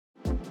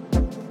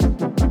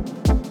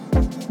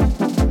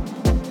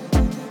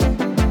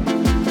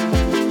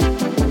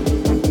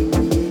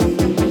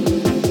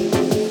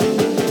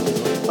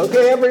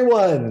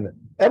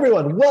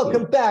Everyone,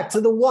 welcome back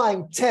to the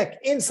Wine Tech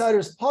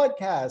Insiders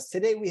podcast.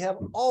 Today we have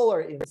all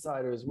our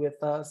insiders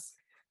with us.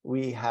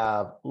 We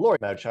have Lori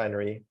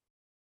Mouchinery.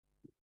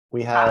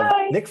 We have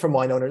Nick from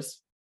Wine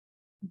Owners.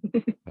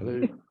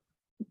 Hello.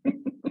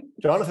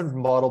 Jonathan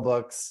from Bottle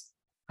Books.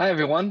 Hi,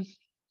 everyone.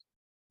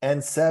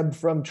 And Seb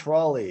from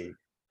Trolley.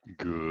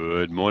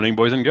 Good morning,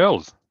 boys and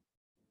girls.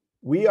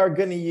 We are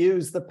going to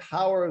use the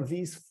power of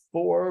these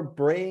four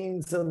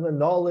brains and the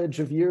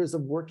knowledge of years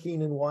of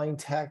working in wine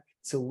tech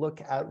to look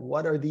at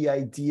what are the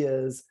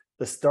ideas,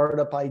 the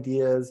startup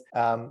ideas,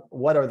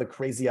 what are the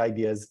crazy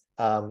ideas.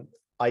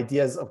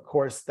 Ideas, of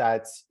course,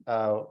 that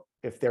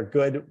if they're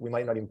good, we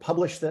might not even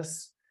publish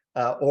this,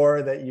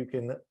 or that you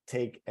can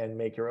take and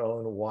make your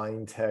own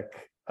wine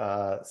tech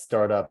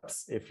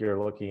startups if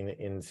you're looking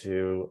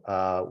into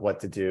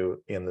what to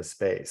do in the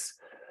space.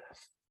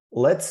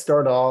 Let's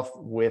start off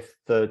with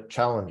the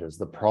challenges,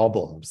 the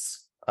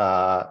problems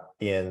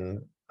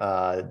in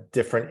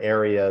different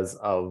areas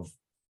of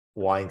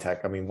wine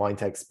tech. I mean, wine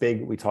tech's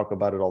big. We talk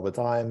about it all the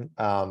time.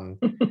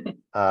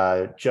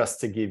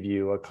 Just to give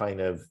you a kind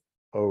of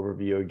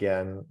overview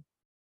again,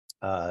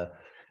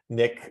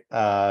 Nick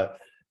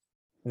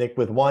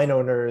with Wine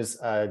Owners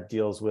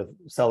deals with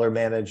seller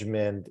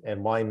management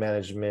and wine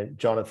management.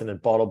 Jonathan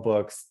at Bottle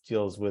Books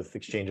deals with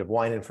exchange of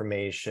wine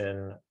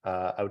information.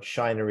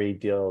 Outshinery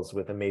deals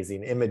with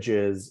amazing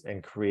images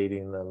and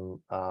creating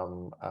them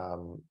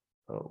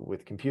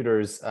with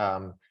computers.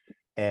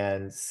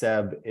 And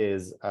Seb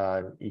is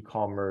an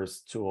e-commerce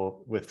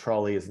tool with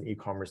Trolley, is an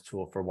e-commerce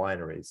tool for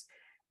wineries.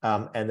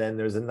 And then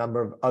there's a number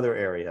of other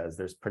areas.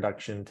 There's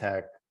production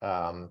tech.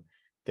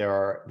 There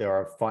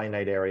are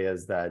finite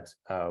areas that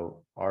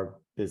our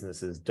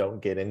businesses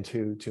don't get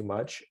into too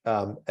much.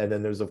 And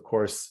then there's, of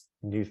course,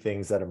 new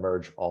things that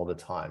emerge all the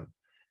time.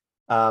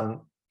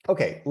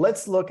 Okay,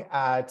 let's look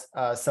at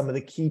some of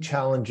the key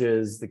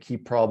challenges, the key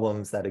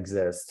problems that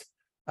exist.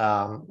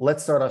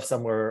 Let's start off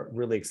somewhere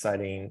really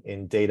exciting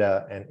in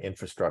data and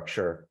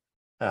infrastructure.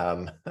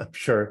 I'm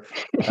sure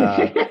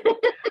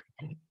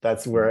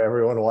that's where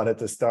everyone wanted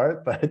to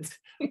start, but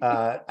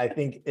I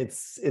think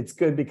it's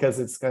good because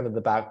it's kind of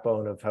the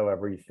backbone of how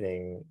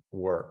everything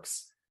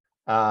works.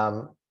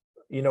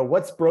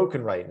 What's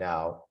broken right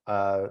now?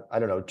 I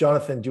don't know.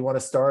 Jonathan, do you want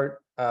to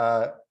start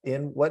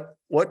in what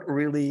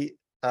really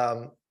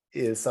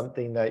is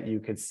something that you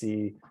could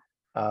see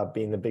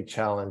being the big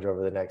challenge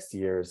over the next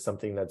years,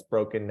 something that's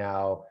broken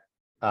now,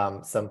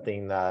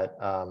 something that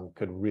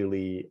could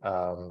really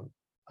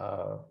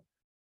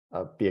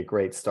be a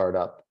great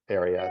startup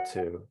area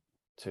to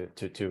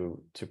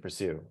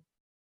pursue?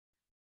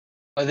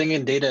 I think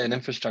in data and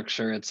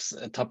infrastructure, it's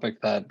a topic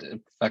that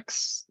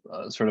affects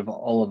sort of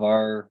all of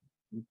our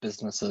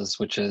businesses,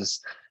 which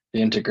is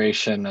the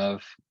integration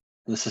of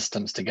the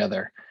systems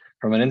together.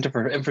 From an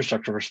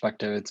infrastructure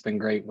perspective, it's been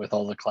great with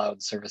all the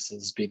cloud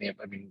services being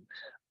able,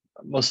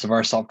 most of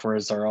our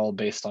softwares are all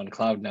based on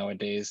cloud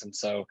nowadays. And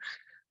so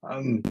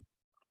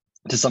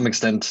to some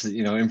extent,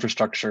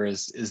 infrastructure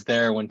is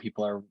there when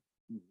people are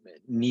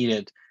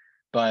needed,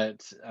 but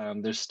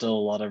there's still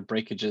a lot of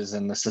breakages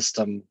in the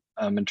system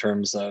in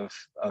terms of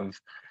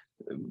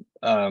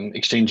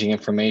exchanging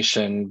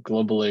information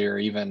globally or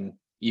even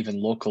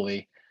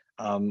locally.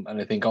 And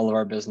I think all of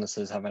our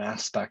businesses have an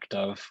aspect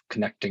of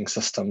connecting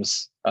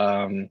systems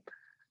to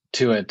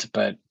it,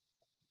 but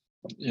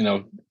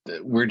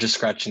we're just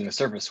scratching the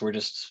surface. We're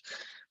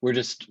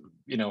just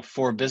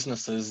four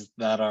businesses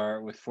that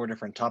are with four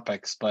different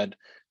topics, but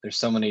there's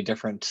so many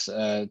different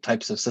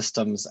types of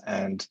systems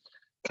and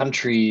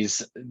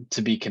countries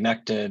to be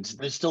connected.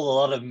 There's still a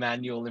lot of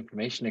manual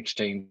information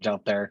exchange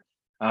out there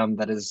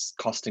that is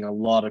costing a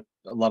lot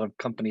of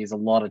companies a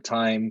lot of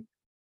time,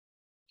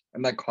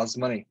 and that costs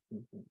money.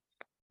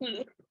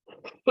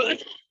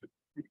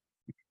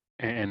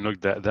 And look,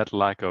 that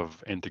lack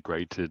of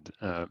integrated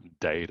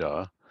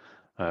data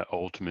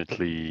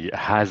ultimately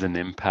has an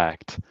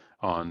impact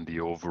on the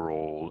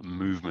overall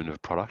movement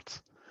of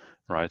products,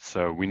 right?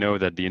 So we know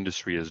that the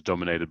industry is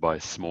dominated by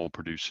small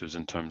producers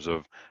in terms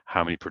of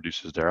how many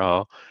producers there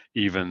are,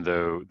 even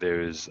though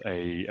there's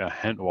I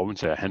wouldn't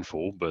say a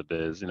handful, but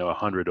there's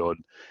 100 odd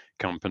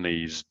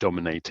companies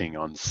dominating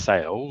on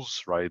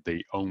sales, right?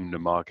 They own the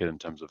market in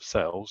terms of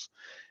sales,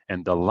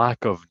 and the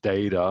lack of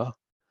data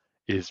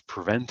is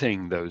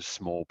preventing those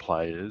small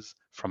players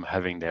from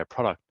having their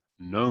product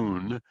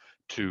known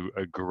to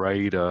a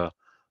greater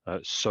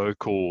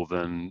circle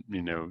than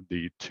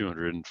the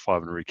 200 and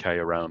 500K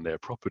around their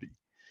property,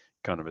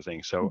 kind of a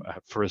thing. So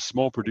for a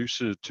small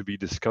producer to be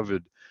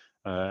discovered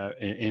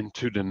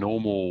into the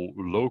normal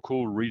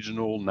local,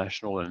 regional,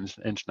 national, and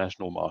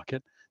international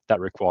market,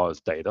 that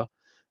requires data,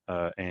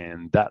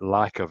 and that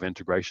lack of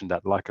integration,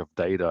 that lack of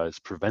data, is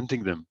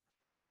preventing them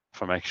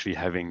from actually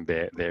having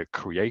their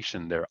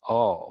creation, their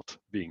art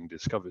being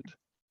discovered.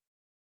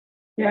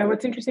 Yeah,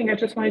 what's interesting, I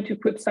just wanted to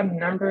put some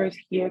numbers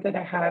here that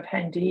I have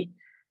handy,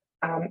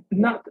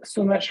 not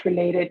so much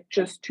related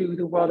just to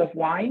the world of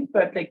wine,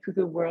 but like to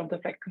the world of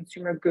like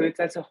consumer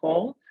goods as a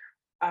whole.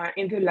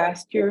 In the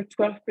last year,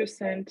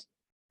 12%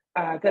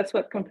 that's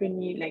what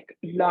company like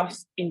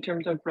lost in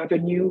terms of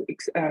revenue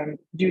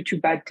due to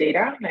bad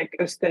data, like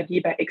a study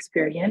by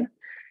Experian.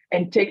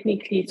 And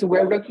technically, so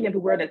we're looking at the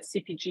world at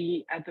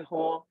CPG at the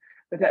whole,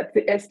 but that's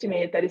the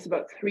estimate that is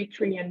about $3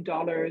 trillion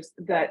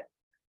that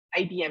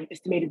IBM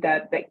estimated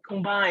that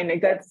combined,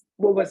 like that's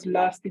what was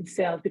lost in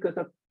sales because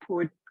of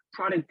poor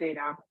product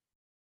data.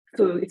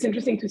 So it's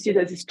interesting to see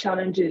that these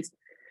challenges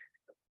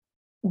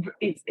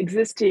it's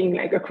existing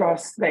like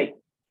across like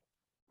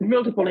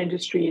multiple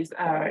industries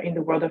in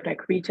the world of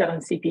like retail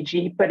and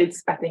CPG, but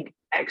it's I think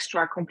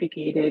extra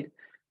complicated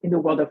in the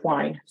world of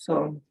wine.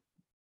 So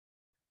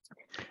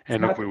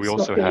and look, we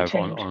also have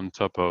on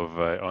top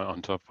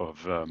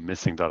of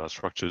missing data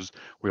structures,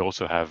 we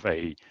also have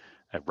a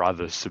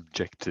rather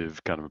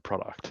subjective kind of a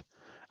product.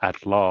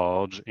 At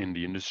large in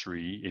the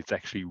industry, it's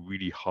actually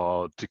really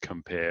hard to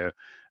compare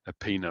a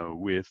Pinot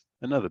with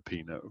another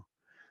Pinot.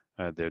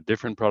 They're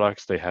different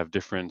products. They have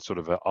different sort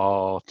of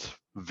art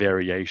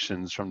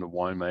variations from the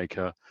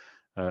winemaker,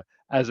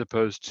 as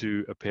opposed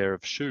to a pair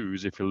of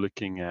shoes. If you're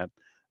looking at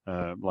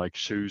like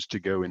shoes to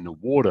go in the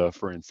water,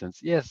 for instance,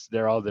 yes,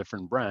 there are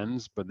different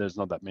brands, but there's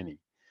not that many.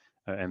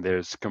 And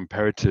there's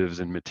comparatives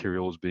in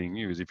materials being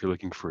used. If you're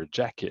looking for a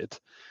jacket,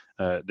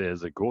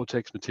 there's a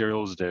Gore-Tex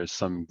materials, there's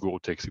some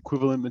Gore-Tex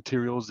equivalent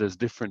materials, there's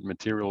different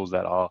materials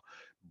that are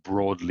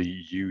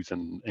broadly used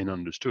and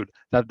understood.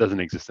 That doesn't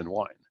exist in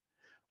wine.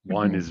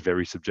 Wine is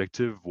very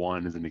subjective.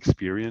 Wine is an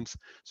experience.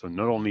 So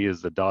not only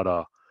is the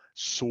data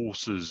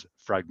sources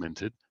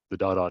fragmented, the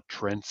data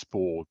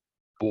transport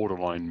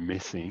borderline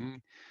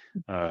missing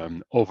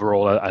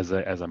overall as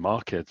a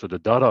market. So the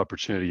data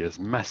opportunity is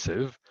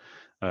massive.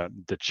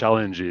 The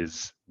challenge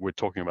is we're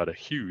talking about a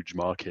huge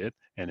market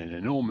and an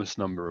enormous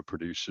number of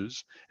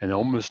producers, an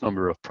enormous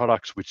number of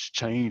products which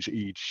change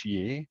each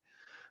year.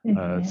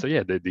 So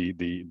yeah,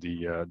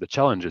 the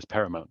challenge is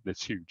paramount.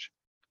 It's huge.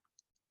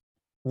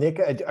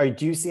 Nick,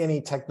 do you see any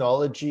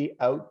technology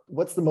out?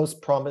 What's the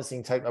most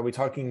promising tech? Are we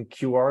talking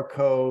QR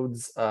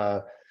codes,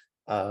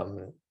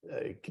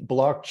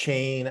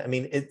 blockchain? I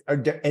mean, are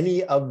there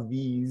any of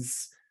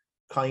these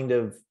kind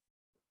of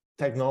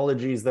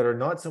technologies that are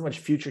not so much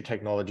future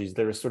technologies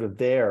that are sort of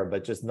there,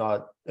 but just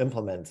not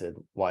implemented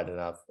wide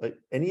enough? Like,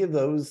 any of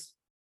those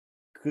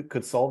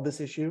could solve this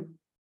issue?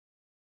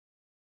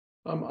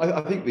 I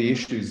think the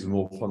issues are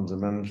more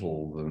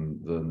fundamental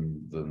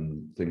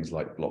than things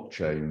like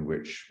blockchain,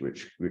 which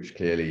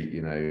clearly,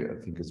 you know, I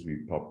think as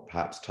we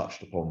perhaps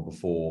touched upon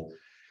before,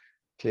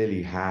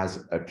 clearly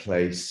has a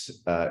place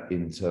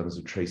in terms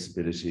of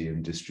traceability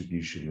and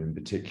distribution in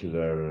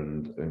particular,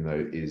 and you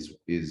know is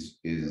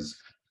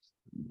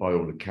by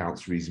all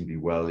accounts reasonably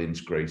well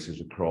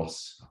integrated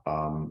across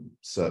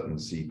certain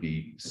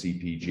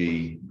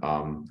CPG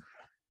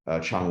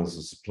channels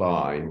of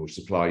supply or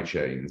supply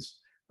chains.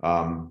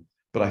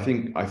 But I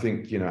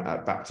think you know,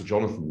 back to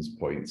Jonathan's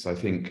points, I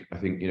think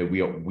you know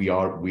we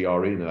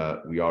are in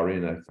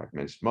a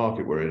fragmented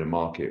market. We're in a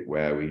market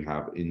where we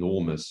have an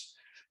enormous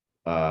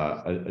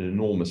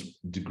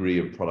degree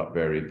of product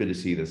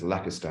variability. There's a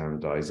lack of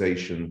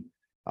standardization,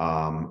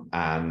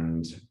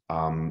 and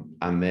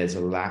there's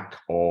a lack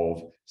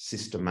of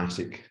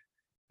systematic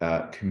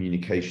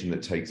communication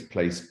that takes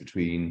place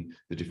between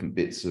the different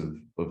bits of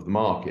the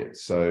market.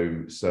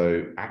 So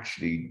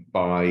actually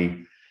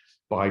by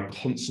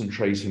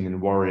concentrating and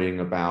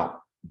worrying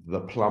about the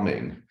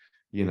plumbing,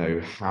 you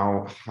know,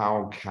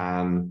 how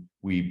can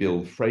we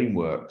build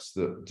frameworks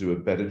that do a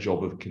better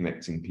job of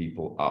connecting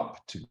people up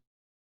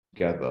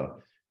together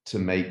to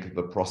make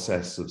the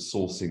process of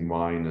sourcing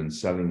wine and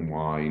selling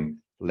wine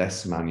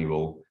less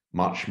manual,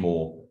 much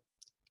more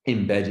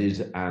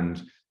embedded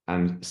and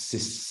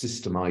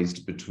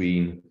systemized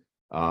between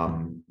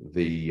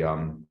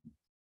the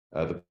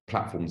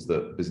platforms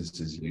that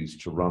businesses use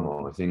to run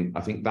on.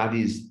 I think that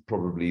is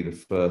probably the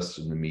first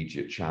and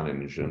immediate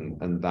challenge,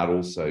 and that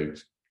also,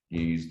 you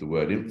use the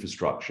word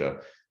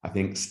infrastructure, I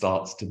think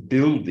starts to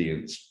build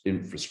the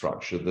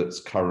infrastructure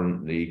that's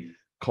currently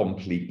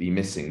completely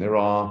missing. There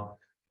are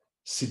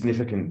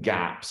significant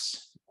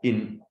gaps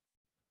in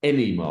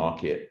any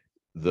market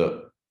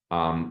that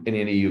in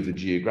any of the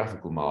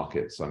geographical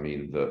markets, I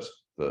mean, that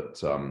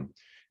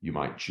you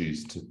might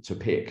choose to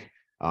pick.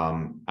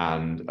 And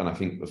I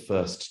think the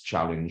first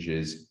challenge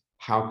is,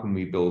 how can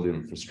we build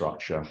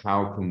infrastructure?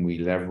 How can we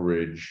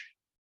leverage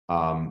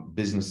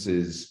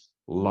businesses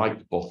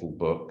like Bottle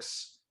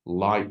Books,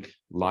 like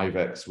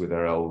Livex with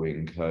their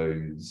Elwing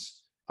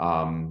codes,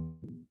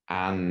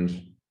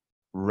 and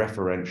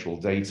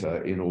referential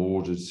data in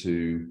order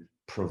to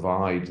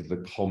provide the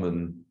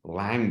common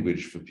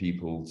language for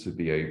people to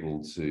be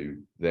able to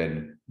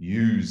then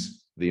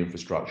use the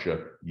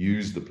infrastructure,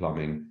 use the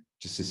plumbing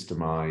to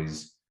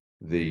systemize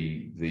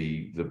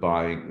the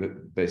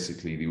buying,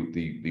 basically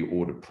the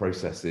order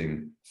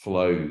processing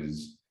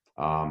flows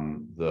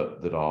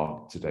that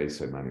are today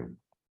so manual.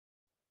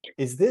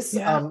 Is this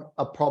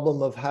a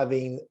problem of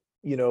having,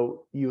 you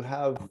know,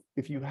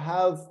 if you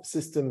have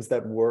systems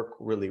that work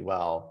really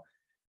well,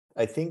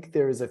 I think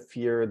there is a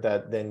fear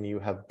that then you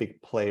have big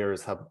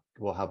players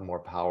will have more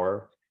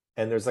power,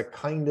 and there's a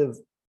kind of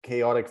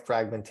chaotic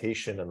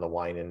fragmentation in the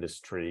wine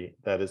industry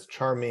that is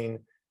charming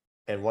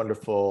and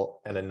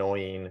wonderful and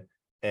annoying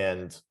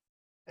and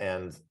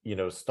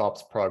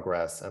stops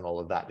progress and all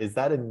of that. Is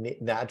that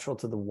natural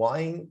to the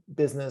wine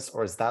business,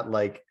 or is that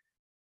like,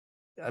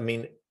 I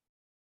mean,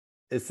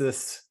 is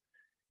this,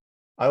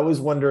 I always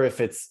wonder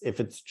if it's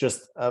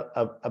just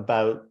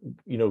about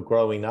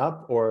growing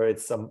up, or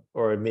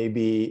or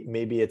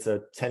maybe it's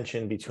a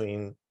tension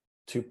between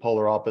two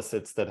polar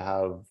opposites that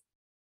have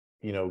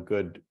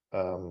good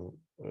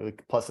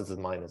pluses and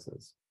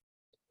minuses.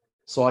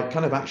 So I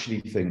kind of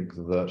actually think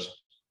that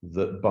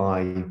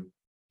by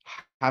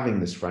having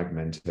this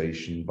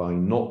fragmentation, by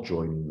not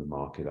joining the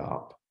market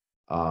up,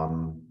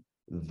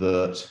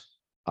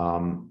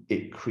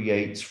 it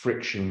creates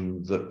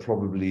friction that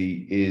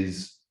probably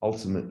is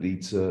ultimately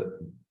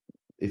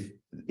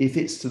if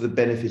it's to the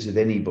benefit of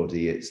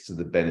anybody, it's to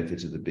the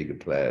benefit of the bigger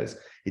players.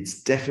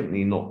 It's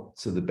definitely not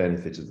to the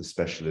benefit of the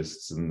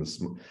specialists and the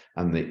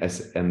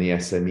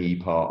SME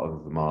part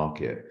of the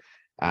market.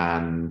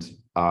 And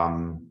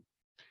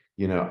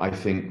I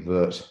think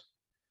that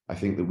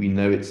we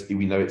know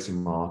it's a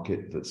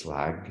market that's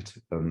lagged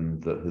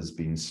and that has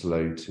been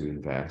slow to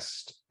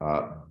invest,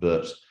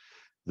 but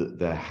that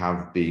there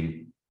have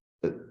been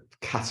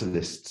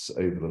catalysts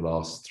over the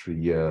last 3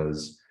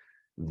 years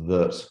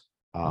that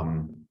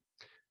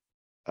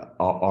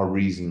are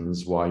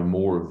reasons why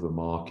more of the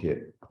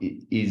market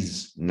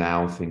is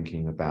now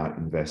thinking about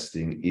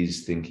investing,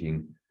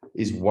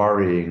 is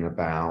worrying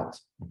about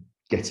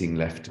getting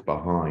left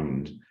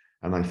behind.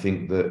 And I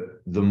think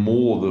that the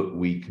more that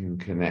we can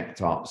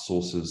connect up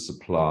sources of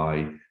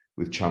supply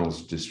with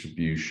channels of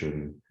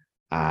distribution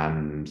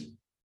and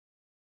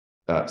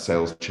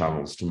sales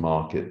channels to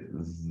market,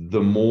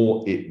 the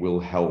more it will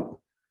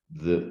help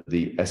the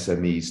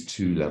SMEs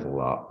to level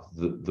up.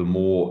 The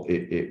more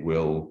it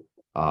will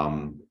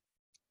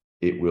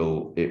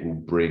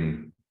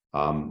bring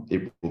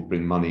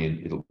money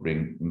in, it'll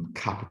bring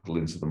capital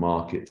into the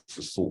market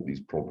to sort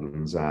these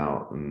problems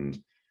out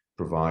and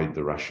provide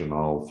the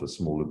rationale for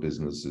smaller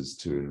businesses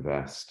to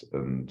invest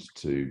and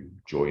to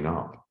join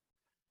up.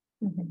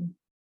 Mm-hmm.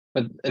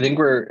 But I think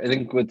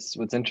what's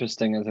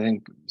interesting is I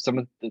think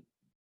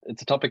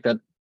it's a topic that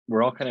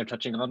we're all kind of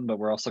touching on, but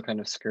we're also kind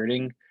of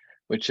skirting,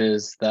 which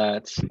is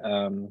that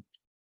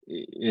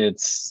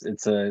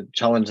it's a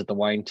challenge that the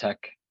wine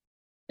tech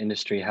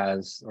industry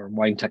has, or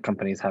wine tech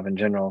companies have in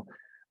general,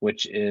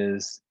 which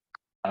is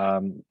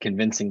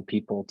convincing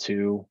people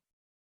to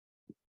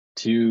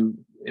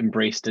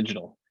embrace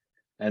digital.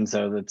 And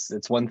so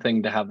it's one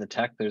thing to have the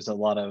tech. There's a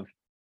lot of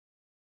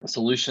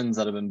solutions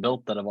that have been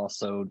built that have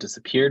also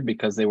disappeared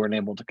because they weren't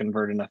able to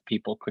convert enough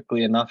people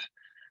quickly enough.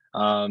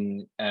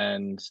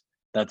 And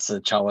that's a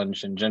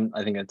challenge.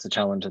 I think it's a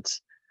challenge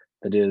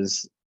that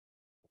is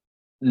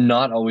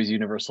not always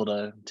universal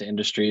to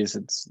industries.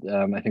 It's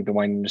I think the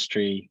wine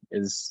industry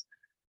is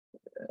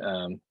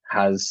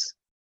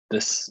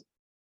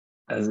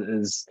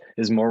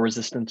more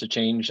resistant to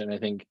change. And I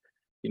think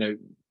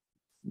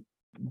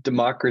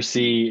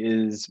democracy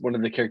is one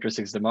of the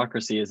characteristics of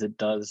democracy is it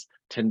does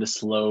tend to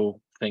slow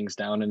things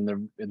down in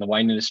the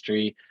wine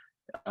industry.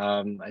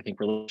 I think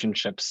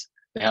relationships,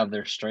 they have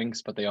their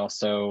strengths, but they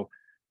also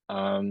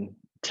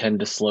tend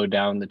to slow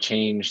down the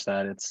change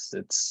that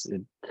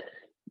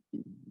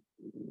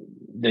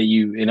that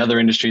you in other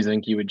industries. I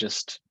think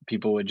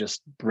people would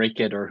just break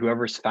it, or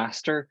whoever's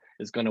faster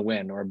is going to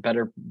win, or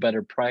better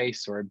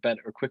price, or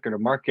quicker to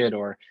market,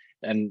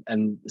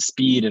 and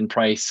speed and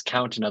price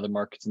count in other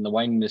markets. In the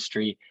wine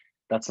industry,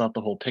 that's not the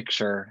whole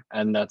picture,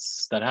 and that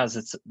has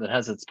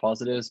its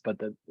positives, but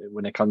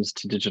when it comes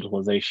to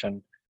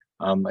digitalization,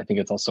 I think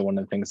it's also one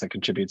of the things that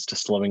contributes to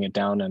slowing it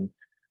down and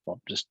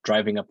just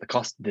driving up the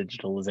cost of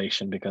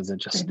digitalization, because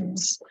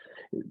it's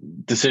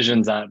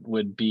decisions that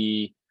would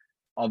be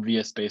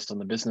obvious based on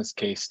the business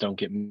case don't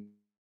get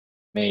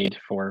made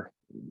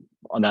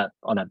on that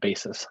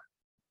basis.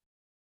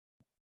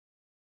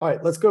 All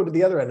right, let's go to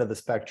the other end of the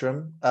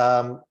spectrum.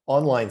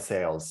 Online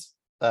sales.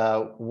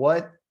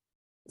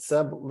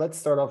 Seb, let's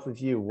start off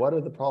with you. What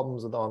are the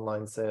problems with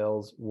online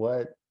sales?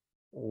 What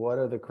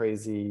are the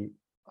crazy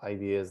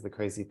ideas, the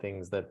crazy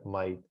things that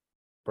might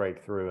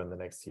break through in the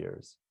next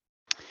years?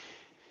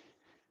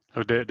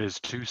 So there's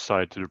two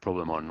sides to the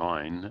problem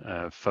online.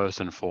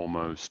 First and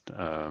foremost,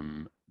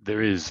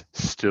 there is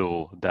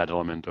still that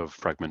element of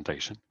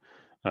fragmentation.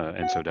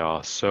 And so there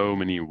are so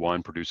many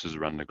wine producers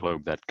around the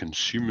globe that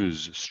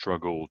consumers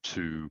struggle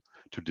to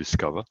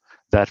discover.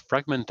 That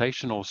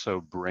fragmentation also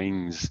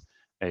brings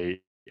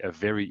a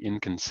very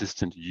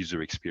inconsistent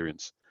user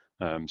experience.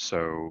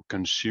 So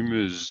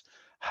consumers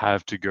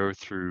have to go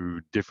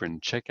through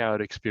different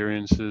checkout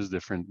experiences,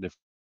 different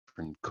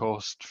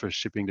costs for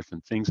shipping,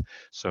 different things.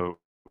 So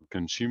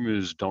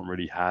consumers don't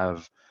really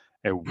have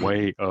a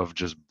way of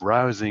just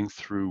browsing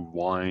through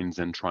wines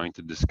and trying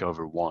to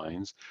discover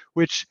wines,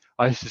 which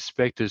I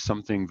suspect is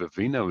something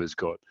Vivino has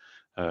got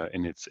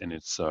in its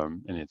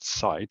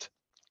site.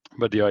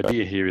 But the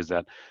idea here is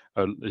that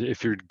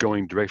if you're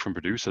going direct from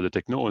producer, the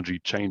technology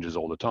changes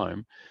all the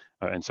time.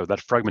 And so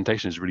that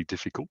fragmentation is really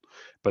difficult.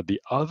 But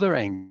the other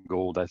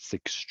angle that's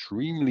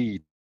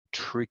extremely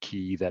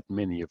tricky that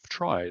many have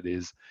tried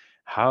is,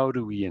 how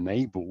do we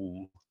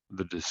enable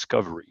the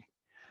discovery?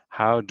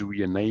 How do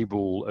we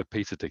enable a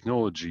piece of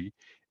technology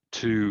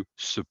to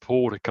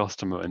support a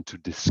customer into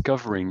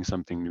discovering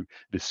something new,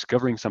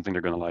 discovering something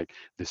they're going to like,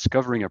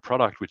 discovering a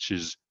product which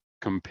is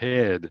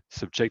compared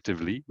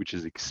subjectively, which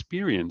is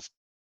experienced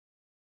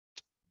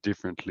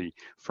differently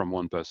from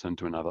one person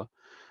to another?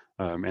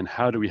 And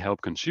how do we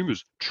help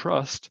consumers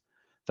trust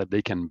that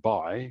they can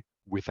buy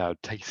without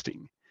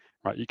tasting?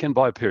 Right? You can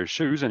buy a pair of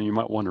shoes and you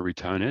might want to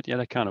return it. Yeah,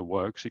 that kind of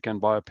works. You can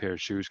buy a pair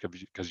of shoes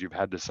because you've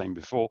had the same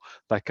before.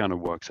 That kind of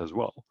works as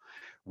well.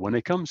 When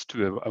it comes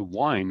to a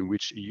wine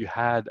which you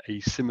had a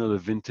similar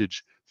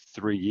vintage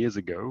 3 years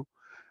ago,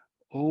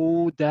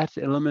 that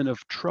element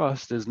of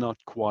trust is not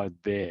quite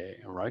there,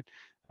 right?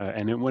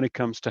 And then when it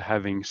comes to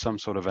having some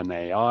sort of an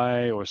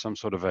AI or some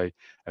sort of a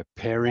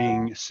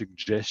pairing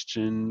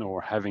suggestion,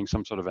 or having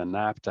some sort of an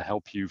app to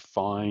help you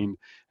find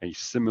a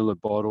similar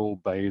bottle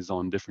based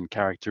on different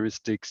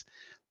characteristics,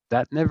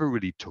 that never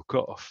really took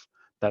off.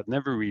 That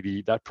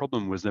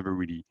problem was never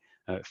really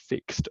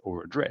fixed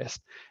or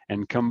addressed.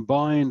 And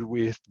combined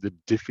with the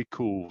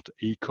difficult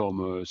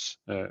e-commerce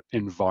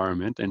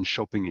environment and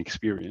shopping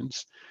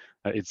experience,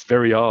 it's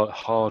very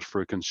hard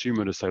for a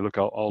consumer to say, look,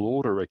 I'll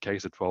order a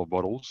case of 12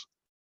 bottles,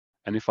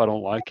 and if I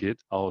don't like it,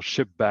 I'll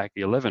ship back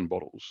 11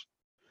 bottles.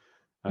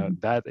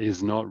 That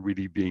is not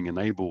really being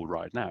enabled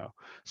right now.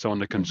 So on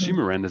the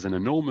consumer end, there's an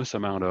enormous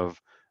amount of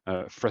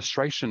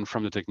frustration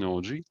from the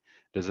technology.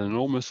 There's an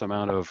enormous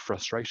amount of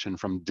frustration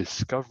from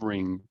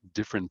discovering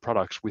different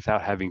products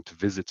without having to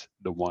visit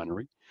the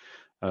winery.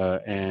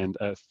 And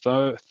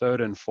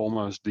third and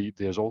foremost,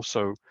 there's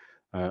also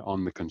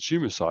on the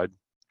consumer side,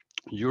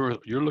 you're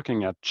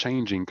looking at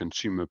changing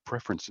consumer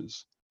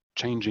preferences,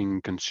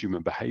 changing consumer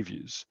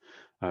behaviors.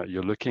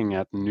 You're looking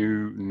at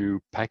new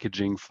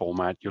packaging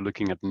format. You're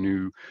looking at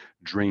new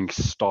drink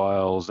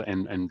styles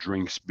and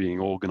drinks being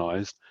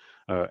organized.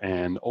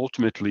 And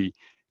ultimately,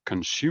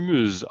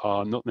 consumers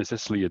are not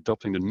necessarily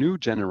adopting the new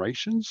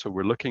generation. So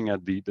we're looking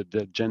at the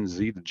Gen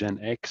Z, the Gen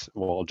X,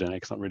 well, Gen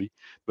X not really,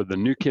 but the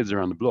new kids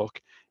around the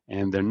block.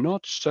 And they're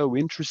not so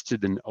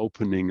interested in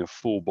opening a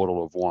full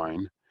bottle of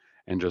wine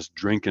and just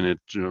drinking it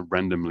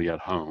randomly at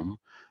home.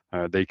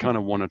 They kind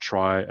of want to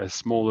try a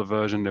smaller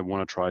version. They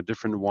want to try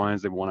different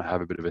wines. They want to have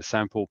a bit of a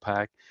sample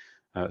pack.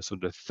 So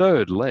the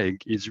third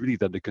leg is really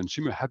that the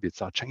consumer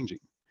habits are changing.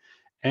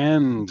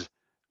 And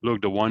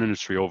look, the wine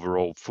industry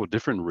overall, for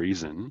different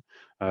reason,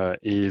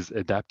 is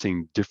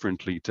adapting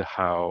differently to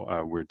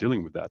how we're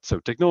dealing with that. So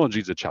technology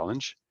is a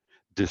challenge,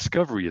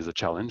 discovery is a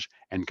challenge,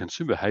 and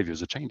consumer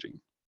behaviors are changing.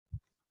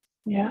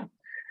 Yeah.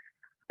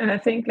 And I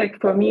think,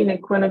 like, for me,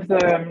 like, one of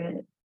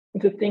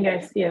the thing I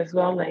see as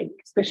well, like,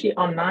 especially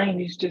online,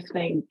 is just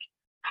like,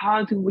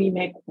 how do we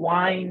make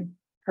wine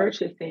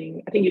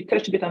purchasing? I think you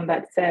touched a bit on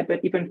that, Seb, but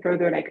even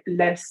further, like,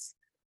 less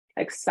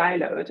like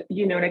siloed.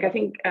 Like, I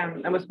think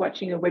I was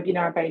watching a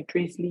webinar by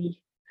Drizzly,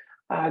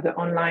 the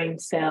online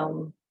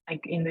sale,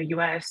 like, in the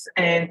US,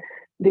 and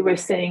they were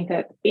saying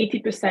that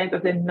 80%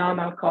 of the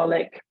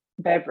non-alcoholic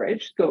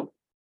beverage, so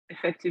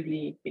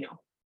effectively,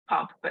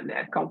 pop, but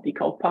that can't be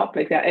called pop,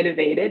 like, they're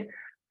elevated,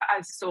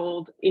 as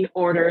sold in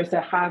orders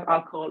that have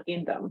alcohol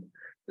in them.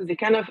 So they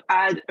kind of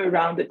add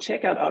around the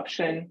checkout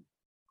option,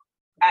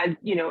 add,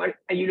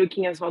 are you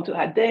looking as well to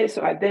add this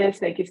or add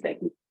this? Like, it's like,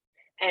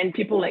 and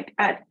people like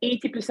add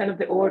 80% of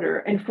the order.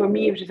 And for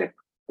me, it was just like,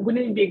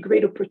 wouldn't it be a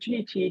great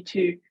opportunity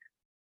to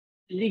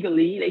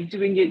legally, like,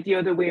 doing it the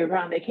other way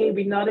around? Like, hey,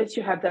 we noticed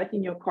you have that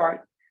in your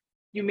cart.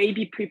 You may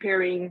be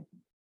preparing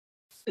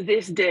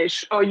this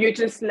dish, or you're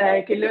just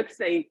like, it looks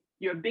like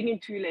you're big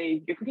into,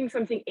 like, you're cooking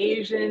something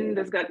Asian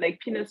that's got like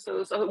peanut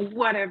sauce or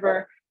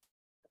whatever.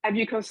 Have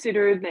you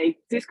considered, like,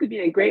 this could be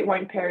a great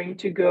wine pairing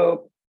to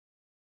go,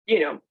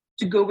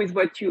 to go with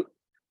what you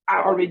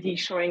are already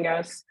showing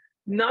us,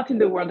 not in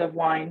the world of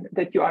wine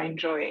that you are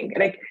enjoying.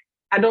 Like,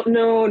 I don't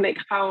know, like,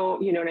 how,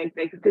 like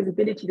the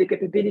visibility, the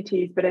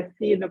capabilities, but I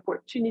see an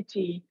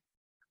opportunity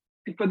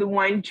for the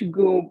wine to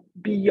go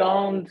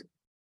beyond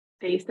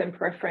taste and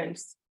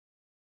preference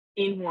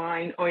in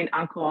wine or in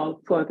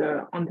alcohol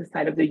on the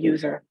side of the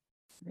user.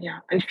 Yeah,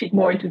 and fit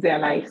more into their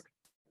lives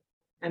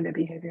and their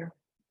behavior.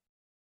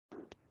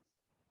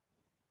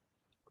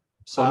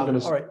 So I'm going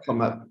to all right.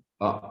 come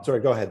up. Sorry,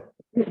 go ahead.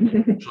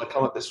 Shall I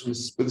come at this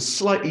with a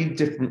slightly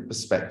different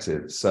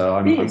perspective? So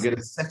I'm going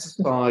to set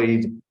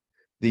aside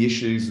the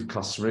issues of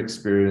customer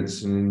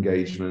experience and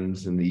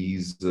engagement and the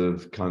ease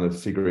of kind of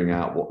figuring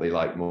out what they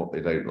like and what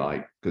they don't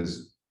like,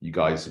 because you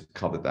guys have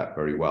covered that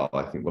very well.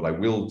 I think what I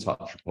will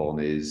touch upon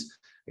is,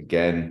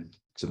 again,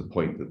 to the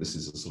point that this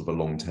is a sort of a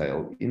long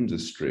tail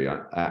industry,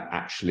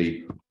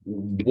 actually,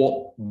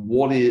 what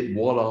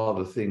are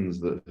the things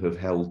that have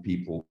held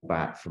people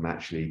back from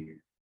actually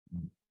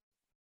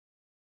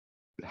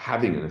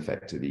having an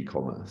effective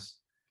e-commerce,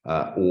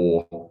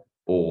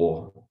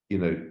 or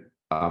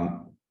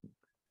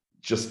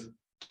just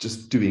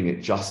just doing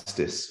it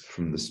justice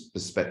from the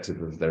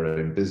perspective of their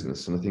own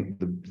business. And I think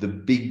the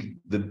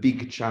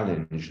big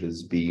challenge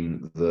has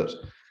been that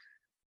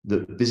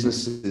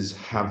businesses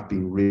have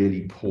been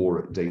really poor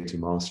at data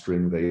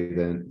mastering.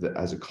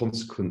 As a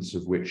consequence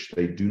of which,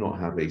 they do not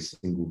have a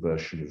single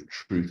version of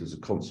truth, as a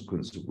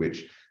consequence of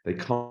which they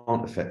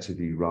can't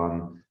effectively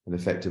run an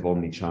effective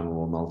omni-channel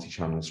or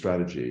multi-channel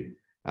strategy.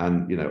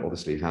 And, you know,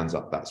 obviously, hands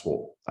up, that's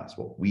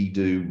what we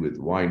do with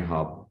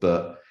WineHub,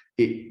 but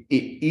it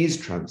is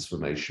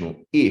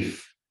transformational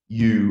if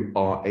you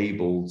are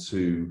able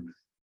to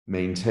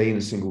maintain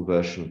a single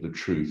version of the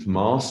truth,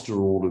 master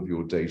all of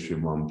your data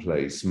in one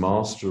place,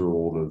 master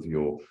all of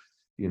your,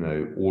 you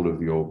know, all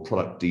of your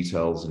product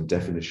details and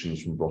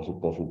definitions from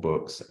bottle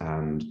books,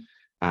 and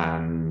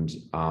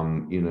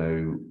you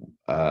know,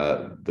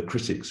 what the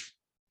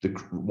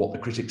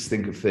critics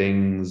think of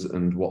things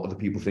and what other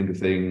people think of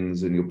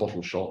things, and your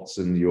bottle shots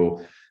and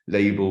your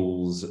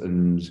labels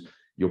and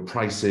your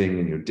pricing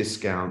and your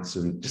discounts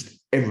and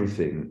just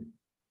everything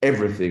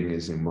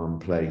is in one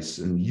place,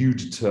 and you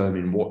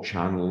determine what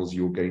channels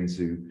you're going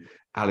to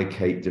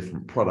allocate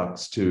different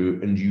products to,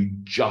 and you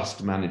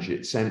just manage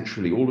it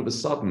centrally. All of a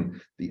sudden,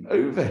 the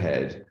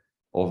overhead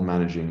of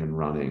managing and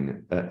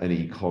running an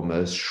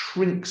e-commerce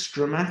shrinks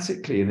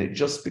dramatically, and it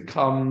just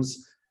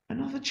becomes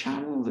another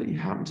channel that you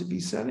happen to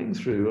be selling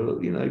through,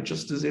 you know,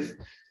 just as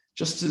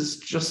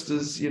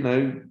you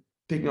know,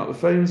 picking up the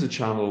phone's a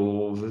channel,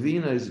 or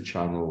Vivino's a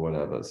channel, or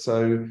whatever.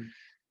 So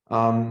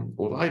or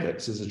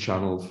Livex is a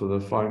channel for the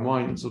fine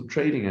wine sort of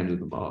trading end of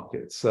the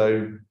market.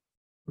 So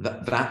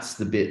that's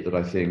the bit that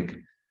I think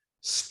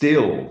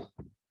still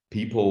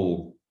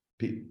people,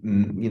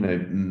 you know,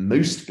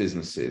 most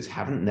businesses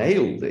haven't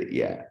nailed it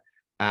yet,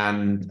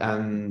 and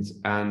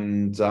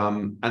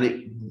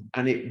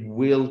it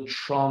will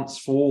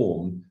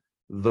transform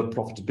the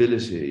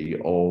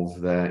profitability of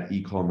their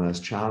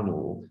e-commerce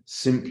channel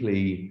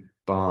simply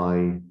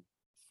by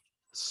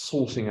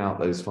sorting out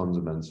those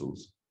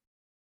fundamentals.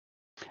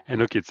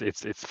 And look,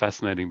 it's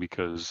fascinating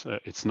because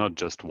it's not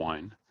just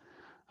wine.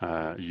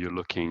 You're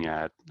looking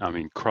at, I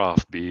mean,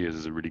 craft beer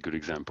is a really good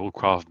example.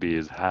 Craft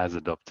beers has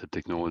adopted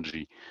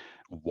technology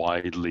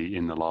widely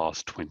in the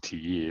last 20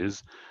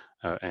 years.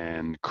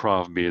 And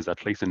craft beers,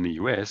 at least in the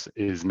US,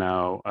 is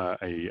now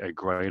a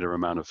greater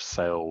amount of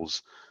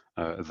sales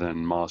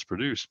than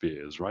mass-produced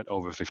beers, right?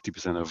 Over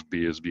 50% of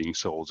beers being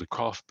sold are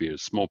craft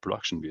beers, small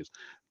production beers.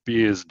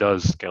 Beers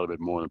does scale a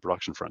bit more on the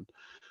production front.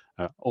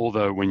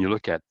 Although when you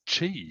look at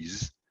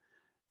cheese,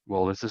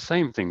 well, it's the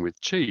same thing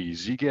with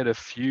cheese. You get a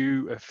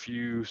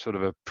few sort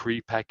of a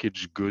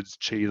pre-packaged goods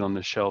cheese on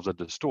the shelves at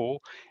the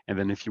store, and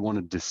then if you want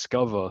to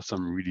discover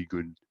some really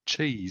good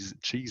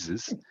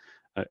cheeses,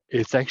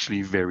 it's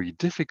actually very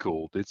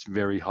difficult. It's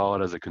very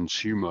hard as a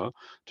consumer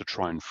to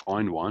try and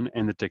find one,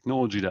 and the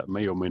technology that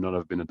may or may not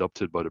have been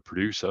adopted by the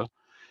producer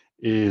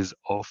is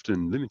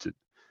often limited.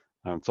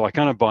 So I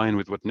kind of buy in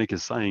with what Nick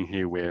is saying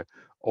here, where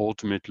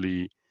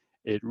ultimately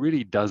it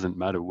really doesn't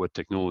matter what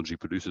technology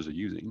producers are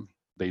using.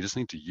 They just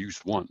need to use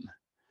one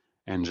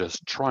and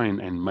just try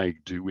and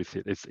make do with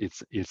it.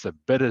 It's a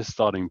better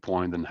starting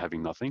point than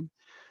having nothing.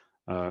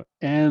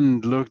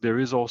 And look, there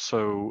is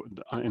also,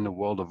 in the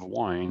world of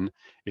wine,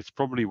 it's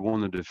probably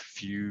one of the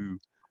few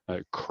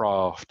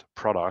craft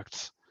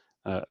products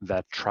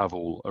that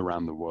travel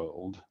around the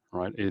world,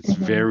 right? It's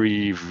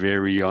very,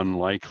 very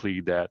unlikely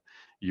that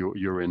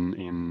you're in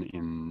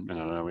I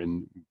don't know,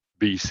 in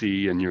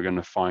BC and you're going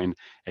to find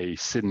a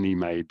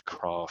Sydney-made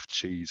craft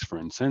cheese, for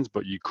instance,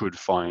 but you could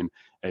find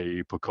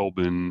a Port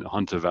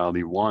Hunter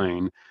Valley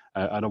wine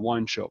at a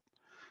wine shop.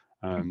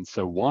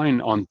 So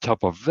wine, on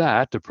top of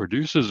that, the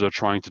producers are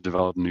trying to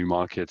develop new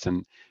markets,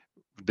 and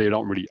they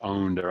don't really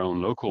own their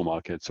own local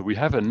market. So we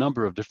have a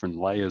number of different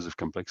layers of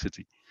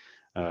complexity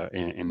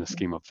in the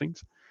scheme of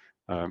things.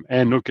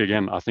 And look,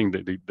 again, I think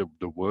that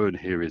the word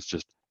here is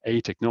just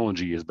a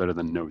technology is better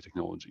than no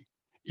technology,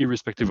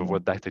 irrespective of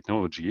what that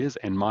technology is.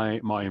 And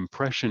my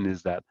impression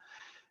is that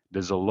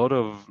there's a lot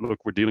of, look,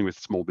 we're dealing with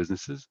small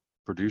businesses.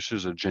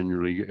 Producers are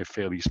generally a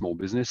fairly small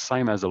business,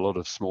 same as a lot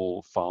of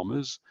small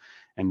farmers.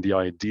 And the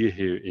idea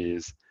here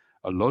is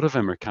a lot of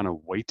them are kind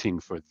of waiting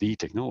for the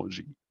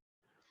technology.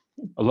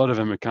 A lot of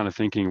them are kind of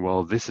thinking,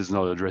 well, this is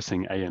not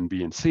addressing A and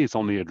B and C, it's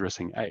only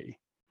addressing A.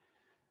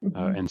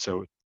 And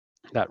so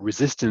that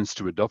resistance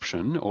to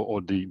adoption, or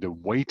the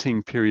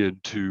waiting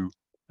period to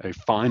a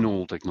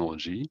final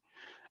technology,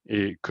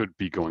 it could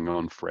be going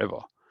on forever.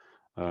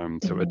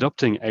 So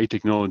adopting a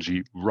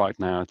technology right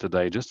now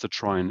today, just to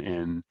try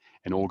and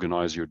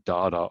organize your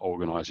data,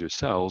 organize your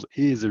cells,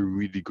 is a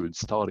really good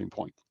starting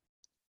point.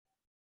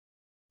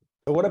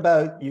 So what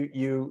about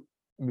you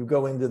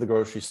go into the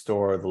grocery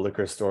store, the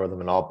liquor store, the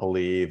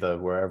Monopoly, the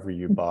wherever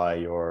you buy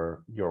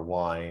your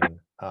wine.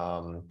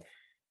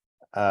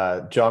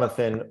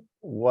 Jonathan,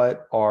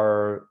 what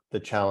are the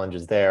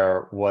challenges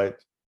there?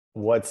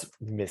 What's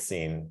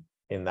missing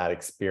in that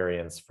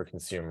experience for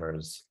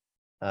consumers?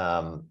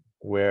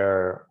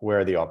 Where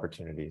are the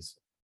opportunities?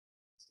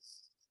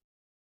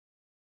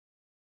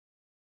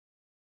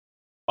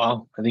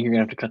 Wow, I think you're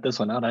gonna have to cut this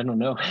one out. I don't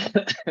know.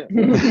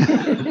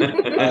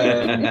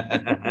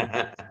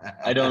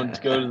 I don't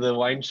go to the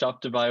wine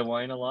shop to buy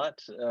wine a lot.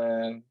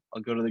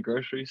 I'll go to the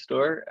grocery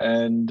store,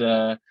 and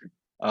yeah,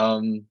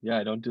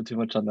 I don't do too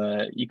much on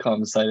the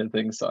e-com side of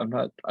things, so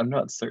I'm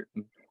not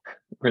certain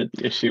where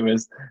the issue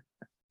is.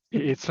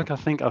 It's like I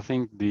think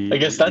I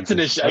guess that's an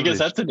issue. I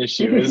guess established-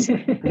 that's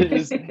an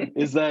issue.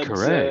 Is that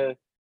Correct.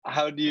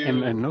 how do you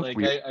And look,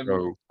 like?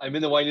 so I'm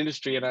in the wine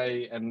industry,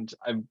 and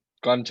I've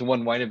gone to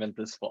one wine event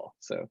this fall.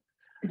 So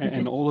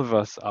and all of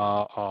us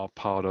are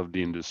part of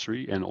the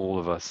industry, and all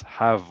of us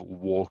have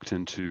walked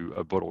into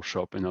a bottle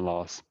shop in the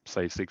last,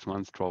 say, 6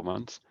 months, 12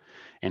 months,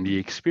 and the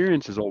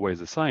experience is always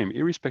the same,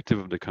 irrespective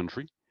of the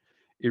country,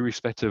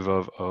 irrespective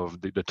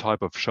of the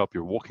type of shop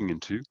you're walking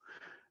into.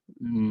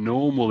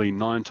 Normally,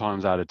 9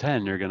 times out of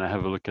 10, you're going to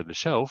have a look at the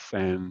shelf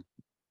and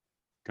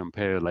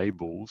compare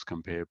labels,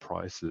 compare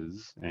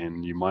prices,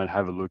 and you might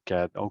have a look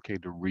at, okay,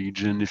 the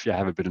region, if you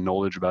have a bit of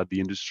knowledge about the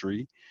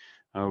industry.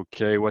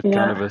 Okay, what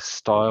kind of a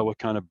style, what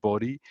kind of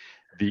body,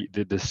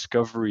 the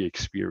discovery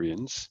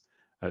experience,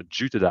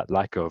 due to that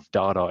lack of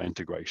data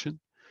integration,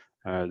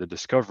 the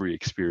discovery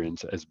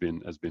experience has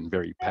been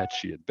very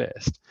patchy at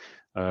best.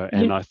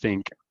 And I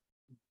think,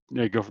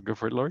 yeah, go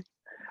for it, Laurie.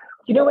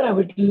 You know what I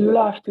would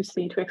love to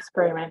see to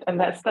experiment, and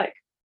that's like,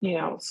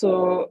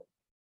 so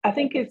I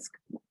think it's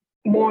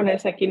more or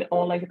less like in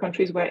all like the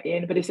countries we're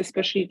in, but it's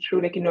especially true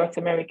like in North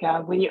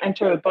America. When you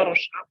enter a bottle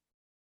shop,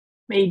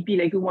 maybe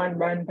like the one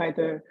run by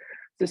the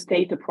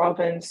state, the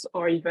province,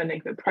 or even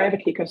like the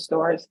private liquor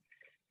stores,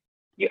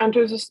 you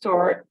enter the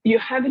store, you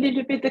have a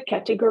little bit the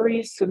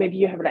categories. So maybe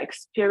you have like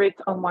spirit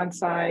on one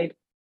side,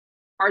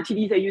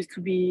 RTDs that used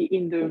to be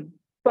in the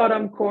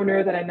bottom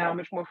corner that are now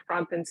much more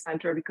front and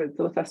center because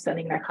those are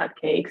selling like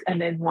hotcakes,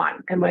 and then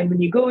wine. And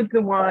when you go with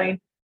the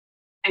wine,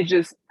 it's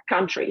just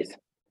countries.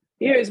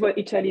 Here is what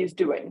Italy is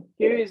doing.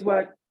 Here is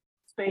what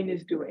Spain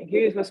is doing.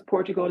 Here is what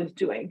Portugal is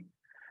doing.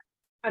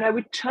 But I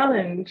would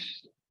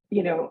challenge,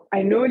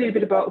 I know a little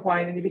bit about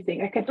wine and everything.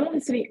 Like I don't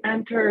necessarily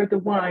enter the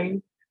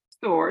wine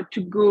store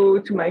to go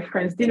to my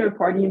friend's dinner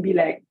party and be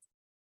like,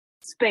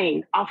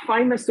 Spain, I'll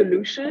find my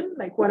solution,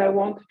 like what I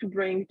want to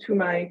bring to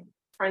my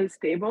friend's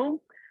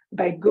table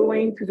by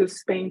going to the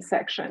Spain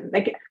section.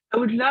 Like I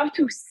would love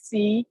to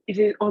see if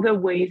there's other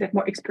ways, like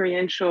more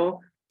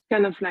experiential,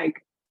 kind of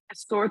like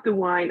sort the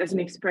wine as an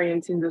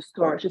experience in the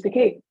store. Just like,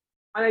 hey,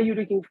 what are you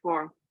looking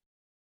for?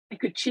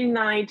 Like a chill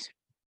night,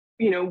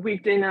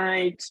 weekday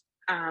night,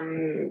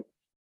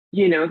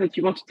 that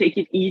you want to take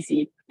it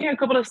easy. A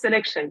couple of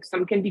selections.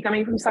 Some can be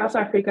coming from South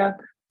Africa,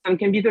 some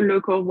can be the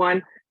local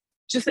one.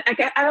 Just like,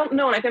 I don't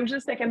know, like I'm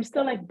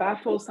still like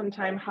baffled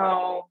sometimes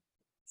how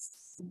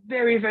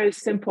very, very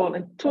simple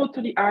and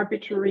totally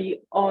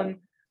arbitrary on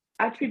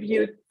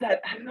attributes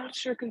that I'm not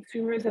sure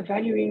consumers are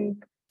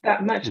valuing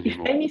that much.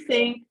 Anymore. If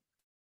anything,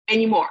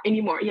 anymore,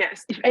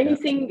 yes. If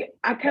anything,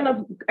 I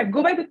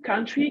go by the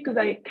country because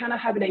I kind of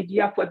have an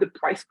idea of what the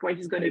price point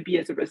is going to be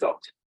as a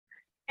result.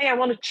 Hey, I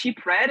want a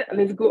cheap red,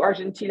 let's go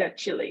Argentina,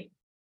 Chile.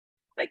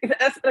 Like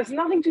that's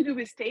nothing to do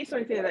with taste or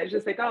anything like that. It's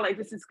just like, oh, like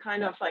this is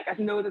kind of like, I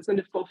know that's going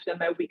to fulfill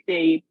my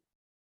weekday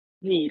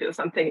need or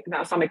something.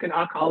 Now sound like an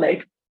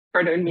alcoholic,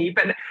 pardon me,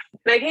 but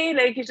like, hey,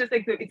 like it's just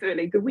like it's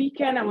like the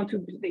weekend. I want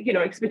to,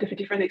 experience a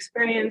different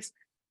experience.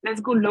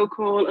 Let's go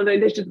local, or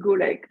let's just go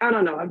like, I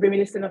don't know, I'm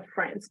reminiscent of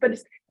France. But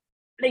it's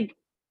like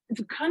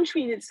the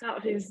country in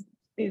itself is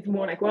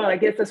more like, well, I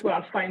guess that's where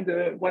I'll find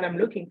what I'm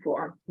looking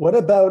for. What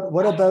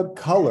about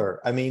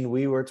color? I mean,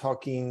 we were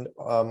talking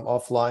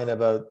offline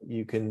about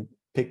you can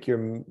pick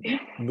your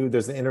mood.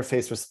 There's an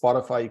interface for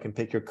Spotify. You can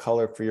pick your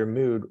color for your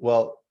mood.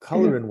 Well,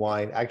 color in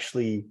wine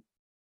actually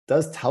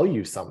does tell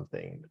you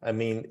something. I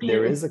mean,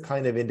 there is a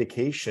kind of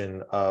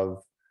indication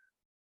of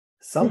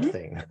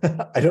something.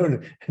 I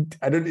don't,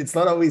 it's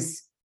not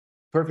always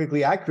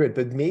perfectly accurate,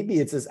 but maybe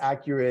it's as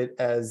accurate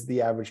as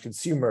the average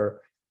consumer,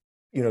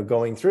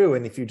 going through.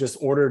 And if you just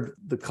ordered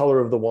the color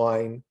of the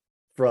wine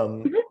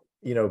from,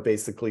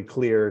 basically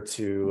clear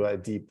to a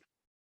deep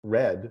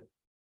red,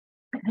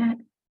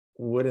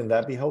 wouldn't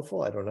that be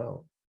helpful? I don't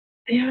know.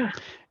 Yeah.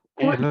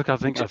 And look, I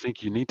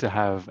think you need to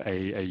have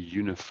a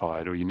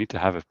unified, or you need to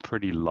have a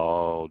pretty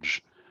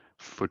large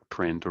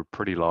footprint or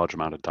pretty large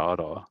amount of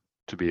data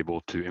to be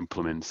able to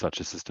implement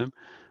such a system.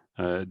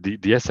 The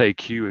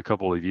SAQ a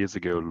couple of years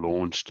ago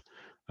launched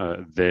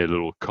their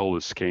little color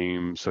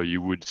scheme. So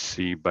you would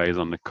see, based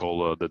on the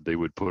color that they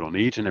would put on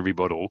each and every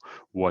bottle,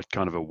 what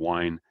kind of a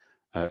wine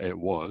it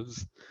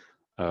was.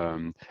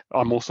 I'm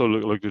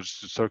also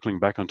just circling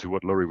back onto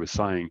what Laurie was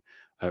saying.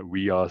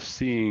 We are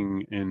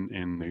seeing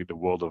in the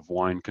world of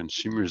wine,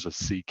 consumers are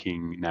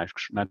seeking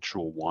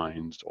natural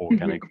wines,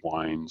 organic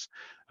wines,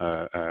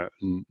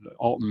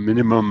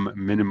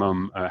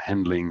 minimum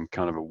handling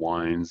kind of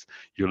wines.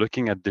 You're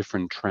looking at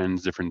different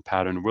trends, different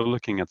patterns. We're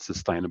looking at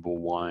sustainable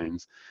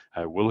wines.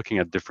 We're looking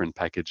at different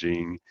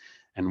packaging.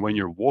 And when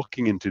you're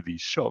walking into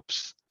these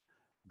shops,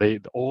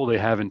 all they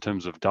have in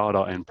terms of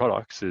data and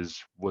products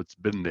is what's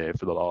been there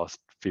for the last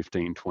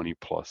 15, 20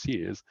 plus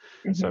years.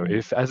 So Mhm.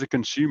 if as a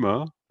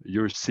consumer,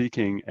 you're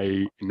seeking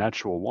a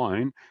natural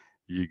wine,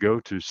 you go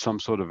to some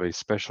sort of a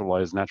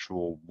specialized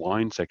natural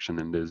wine section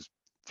and there's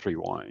 3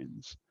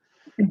 wines.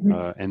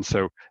 Mhm. And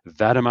so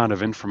that amount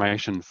of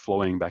information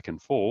flowing back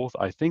and forth,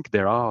 I think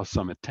there are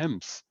some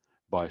attempts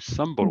by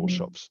some bottle Mhm.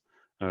 shops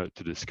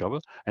to discover.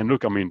 And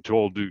look, I mean, to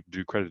all do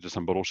credit to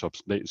some bottle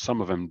shops,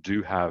 some of them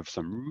do have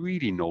some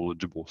really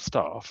knowledgeable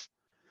stuff,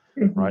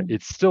 right? Mhm.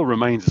 It still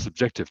remains a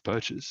subjective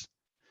purchase.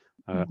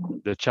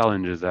 Mhm. The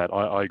challenge is that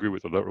I agree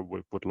with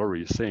what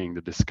Laurie is saying.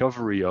 The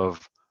discovery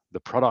of the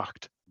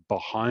product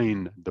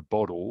behind the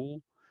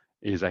bottle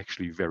is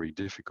actually very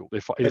difficult.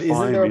 But If isn't there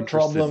I'm a interested,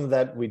 problem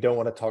that we don't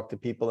want to talk to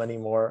people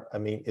anymore? I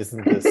mean,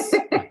 isn't this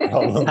a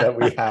problem that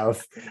we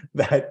have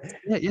that,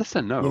 yeah, yes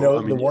and you no. know,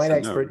 I the mean, yes wine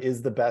and no. expert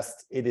is the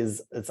best.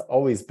 It's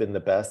always been the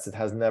best. It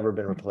has never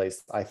been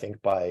replaced, I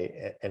think,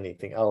 by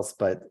anything else,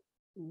 but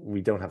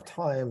we don't have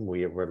time.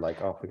 We're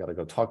like, oh, we got to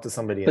go talk to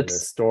somebody in But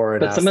this store and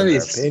but ask some of them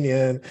their these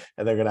opinion,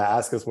 and they're going to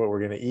ask us what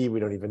we're going to eat.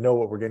 We don't even know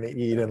what we're going to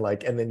eat.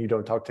 And then you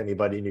don't talk to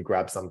anybody and you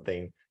grab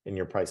something in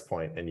your price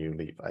point and you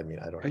leave. I mean,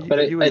 I don't know. but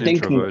Are you I an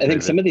think introvert, I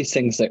think some David? of these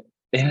things that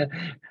yeah,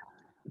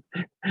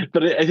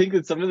 but I think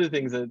that some of the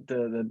things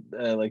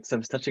that like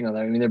Seb's touching on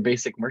that, I mean, they're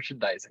basic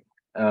merchandising.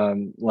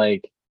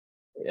 Like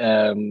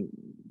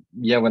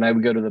yeah, when I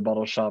would go to the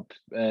bottle shop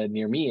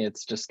near me,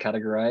 it's just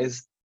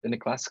categorized in a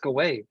classical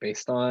way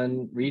based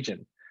on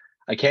region.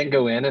 I can't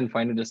go in and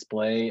find a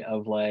display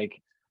of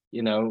like,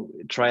 you know,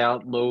 try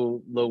out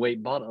low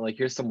weight bottle. Like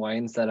here's some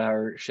wines that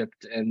are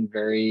shipped in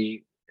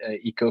very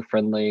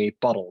eco-friendly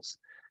bottles.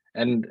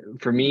 And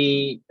for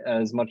me,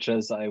 as much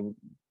as I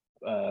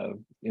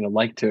you know,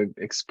 like to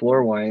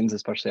explore wines,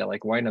 especially at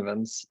like wine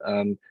events,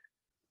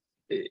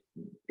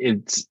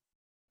 it's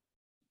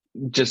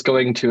just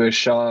going to a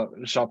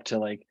shop to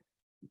like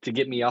to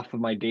get me off of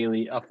my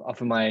daily off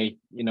of my,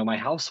 you know, my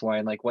house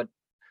wine. Like what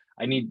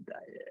I need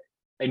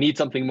I need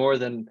something more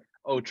than,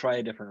 oh, try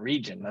a different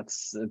region.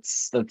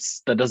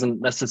 That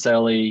doesn't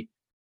necessarily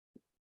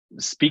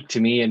speak to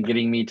me and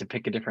getting me to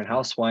pick a different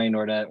house wine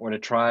or to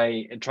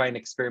try and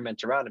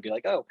experiment around and be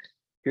like, oh,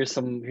 here's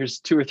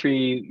 2 or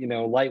 3, you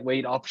know,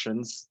 lightweight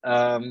options. Be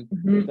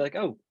Mhm. like,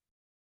 oh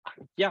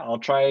yeah, I'll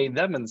try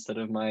them instead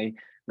of my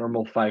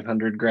normal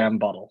 500-gram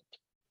bottle.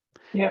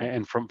 Yeah.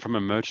 And from a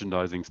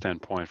merchandising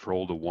standpoint, for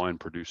all the wine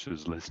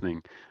producers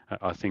listening,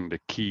 I think the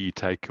key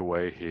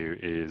takeaway here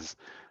is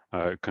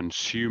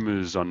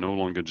consumers are no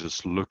longer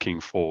just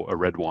looking for a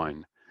red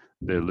wine.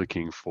 They're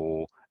looking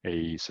for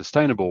a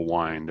sustainable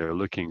wine. They're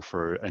looking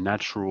for a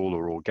natural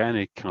or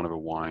organic kind of a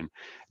wine.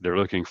 They're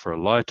looking for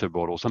a lighter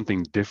bottle,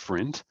 something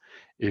different.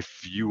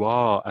 If you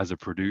are, as a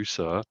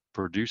producer,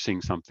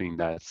 producing something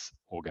that's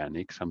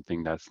organic,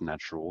 something that's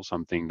natural,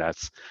 something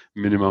that's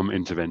minimum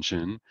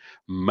intervention,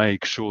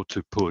 make sure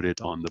to put it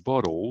on the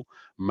bottle.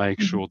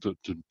 Make sure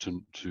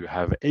to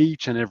have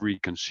each and every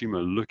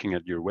consumer looking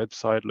at your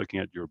website, looking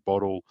at your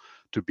bottle,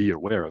 to be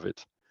aware of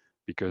it,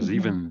 because Mhm.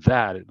 even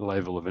that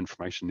level of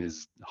information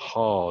is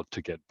hard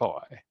to get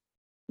by.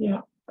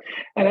 Yeah.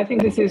 And I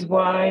think this is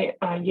why,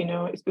 you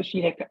know,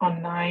 especially like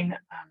online,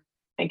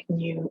 like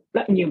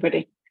not new, but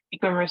like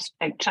e-commerce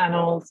like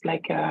channels,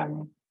 like,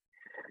 again,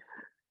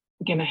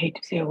 I hate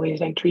to say always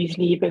like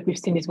Drizzly, but we've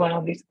seen this one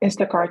of these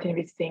Instacart and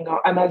everything,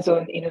 or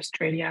Amazon in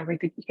Australia, where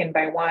you can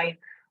buy wine.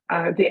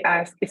 They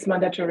ask, it's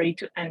mandatory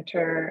to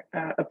enter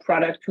a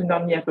product to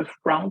not only have a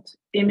front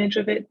image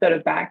of it, but a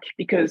back,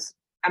 because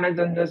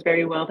Amazon knows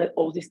very well that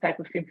all this type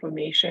of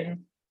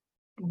information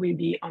will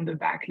be on the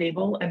back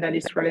label and that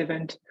is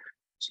relevant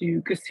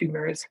to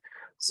consumers.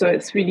 So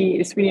it's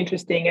really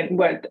interesting. And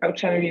what our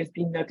channel has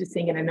been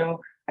noticing, and I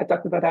know I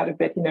talked about that a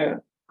bit in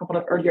a couple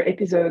of earlier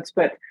episodes,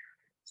 but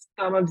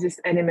some of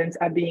these elements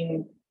are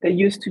they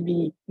used to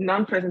be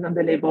non-present on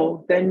the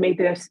label, then made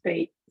their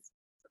space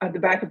at the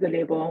back of the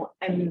label,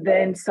 and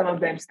then some of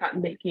them start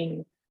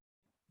being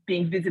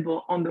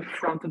visible on the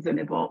front of the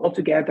label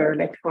altogether,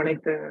 like for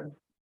like the,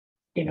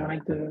 you know,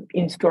 like the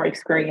in-store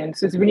experience.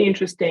 So it's really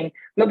interesting.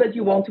 Not that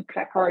you want to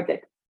placard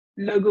that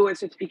logo and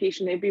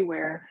certification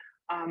everywhere.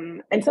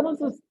 And some of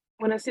those,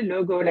 when I say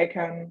logo, like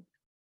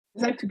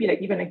it's like to be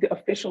like even like the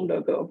official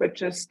logo, but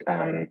just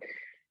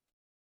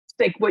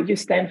like what you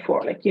stand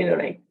for, like, you know,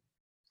 like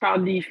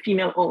proudly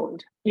female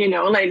owned, you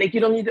know, like you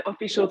don't need the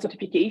official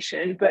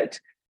certification, but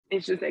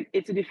it's just like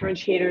it's a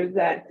differentiator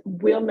that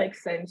will make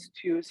sense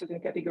to a certain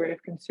category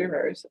of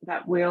consumers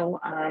that will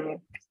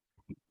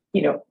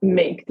you know,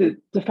 make the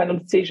final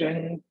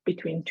decision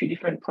between 2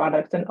 different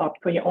products and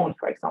opt for your own,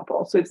 for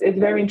example. So it's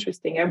very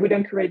interesting. I would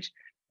encourage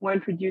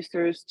wine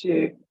producers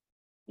to,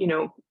 you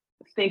know,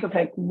 think of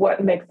like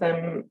what makes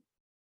them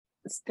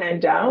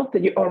stand out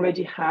that you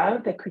already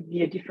have that could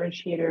be a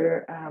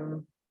differentiator,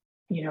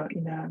 you know,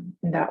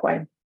 in that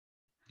way.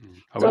 I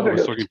It's was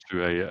overlooked. talking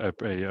to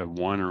a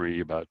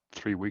winery about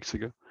 3 weeks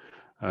ago,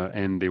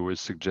 and they were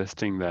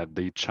suggesting that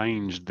they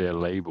changed their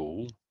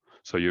label.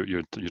 So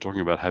you're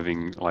talking about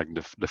having like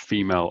the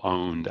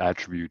female-owned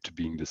attribute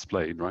being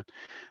displayed, right?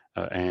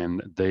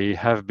 And they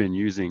have been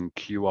using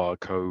QR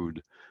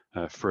code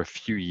for a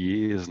few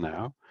years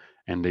now,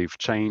 and they've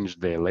changed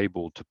their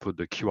label to put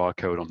the QR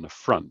code on the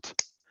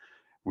front,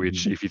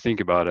 which if you think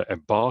about a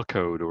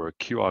barcode or a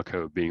QR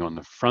code being on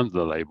the front of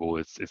the label,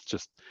 it's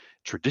just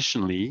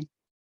traditionally,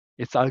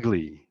 it's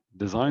ugly.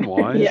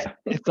 Design-wise, Yeah.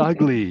 it's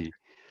ugly.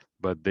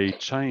 But they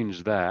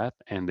changed that,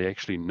 and they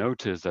actually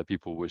noticed that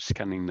people were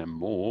scanning them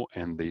more,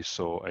 and they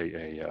saw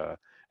an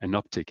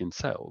uptick in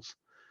sales.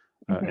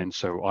 And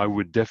so I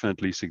would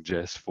definitely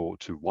suggest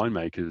to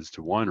winemakers,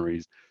 to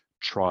wineries,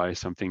 try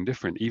something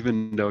different.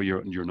 Even though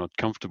you're not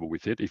comfortable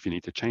with it, if you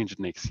need to change it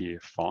next year,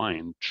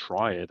 fine,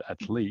 try it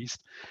at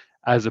least,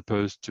 as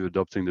opposed to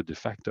adopting the de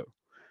facto.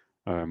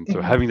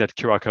 So having that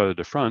QR code at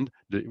the front,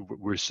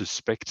 we're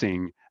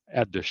suspecting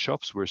at the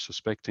shops, we're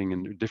suspecting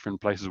in different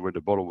places where the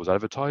bottle was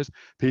advertised,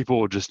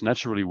 people just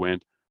naturally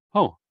went,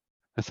 oh,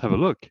 let's have a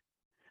look.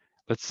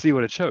 Let's see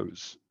what it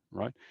shows,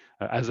 right?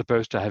 As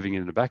opposed to having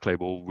it in the back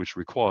label, which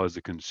requires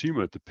the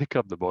consumer to pick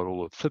up the bottle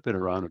or flip it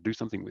around or do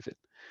something with it.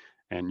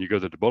 And you go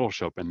to the bottle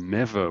shop and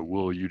never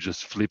will you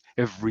just flip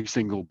every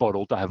single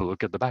bottle to have a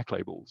look at the back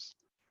labels,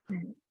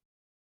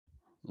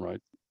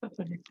 right?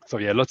 So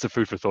yeah, lots of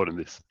food for thought in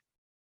this.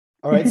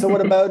 All right. So what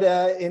about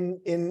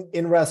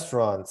in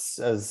restaurants,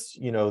 as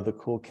you know, the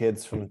cool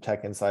kids from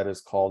Tech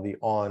Insiders call the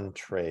on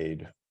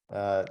trade?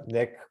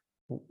 Nick,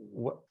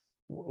 what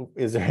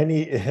is there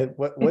any?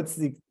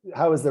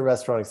 How is the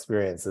restaurant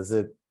experience? Is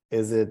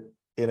it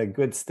in a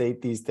good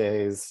state these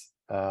days?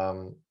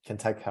 Can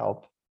tech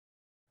help?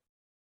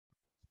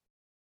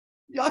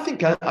 Yeah, I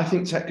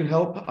think tech can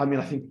help. I mean,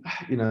 I think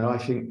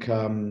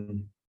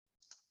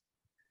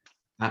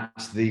at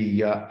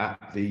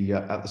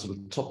the sort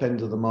of top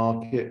end of the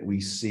market, we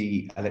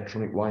see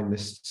electronic wine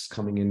lists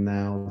coming in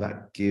now.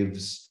 That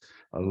gives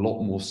a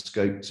lot more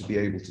scope to be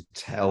able to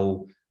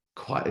tell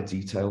quite a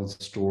detailed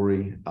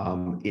story.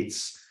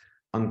 It's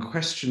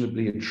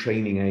unquestionably a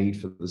training aid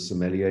for the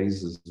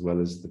sommeliers as well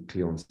as the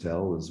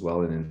clientele as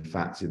well. And in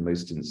fact, in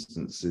most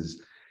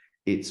instances,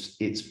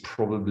 it's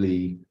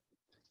probably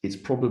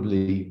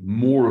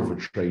more of a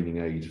training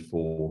aid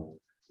for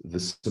the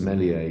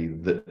sommelier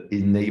that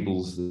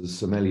enables the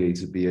sommelier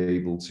to be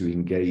able to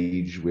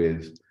engage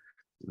with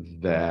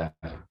their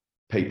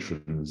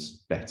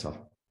patrons better.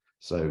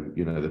 So,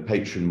 the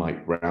patron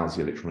might browse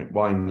the electronic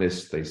wine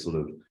list. They sort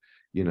of,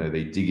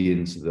 they dig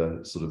into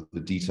the sort of the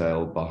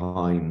detail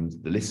behind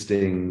the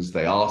listings.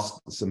 They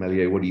ask the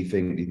sommelier, what do you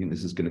think? Do you think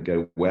this is going to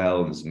go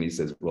well? And the sommelier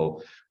says,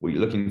 well, what are you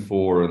looking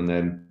for? And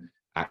then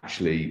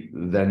actually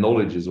their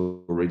knowledge has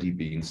already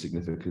been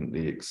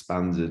significantly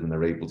expanded and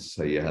they're able to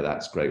say, yeah,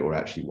 that's great. Or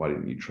actually, why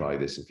don't you try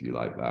this if you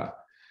like that?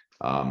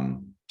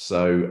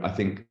 So I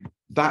think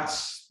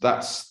that's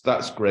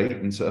great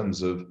in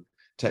terms of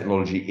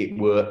technology. It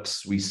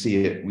works. We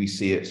see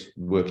it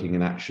working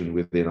in action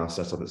within our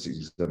setup at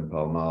 67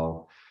 Pall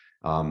Mall.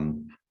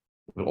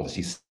 But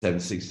obviously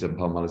 67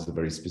 Pall Mall is a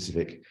very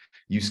specific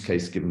use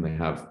case given they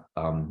have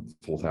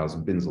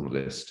 4,000 bins on the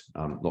list.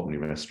 Not many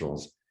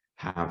restaurants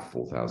have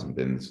 4,000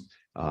 bins,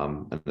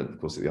 and then of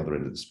course at the other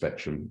end of the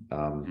spectrum,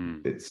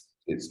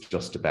 it's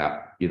just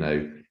about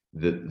the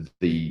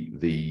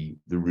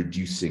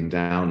reducing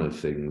down of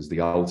things, the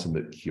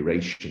ultimate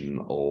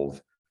curation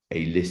of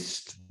a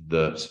list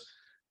that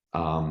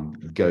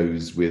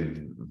goes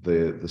with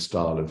the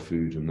style of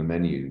food and the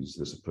menus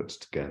that are put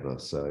together.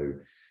 So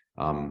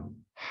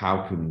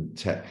how can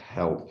tech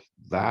help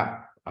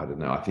that? I don't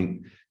know. I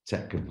think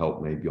tech can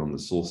help maybe on the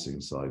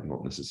sourcing side,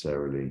 not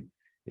necessarily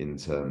in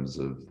terms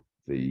of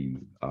the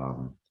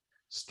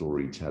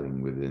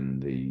storytelling within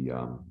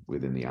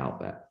the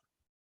outlet.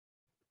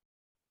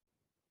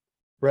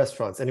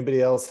 Restaurants.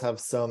 Anybody else have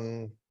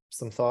some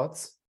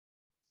thoughts?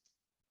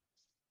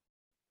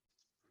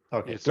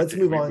 Okay, let's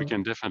move on.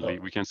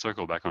 We can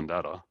circle back on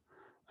data,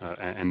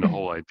 and the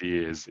whole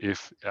idea is,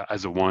 if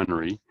as a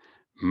winery,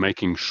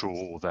 making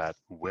sure that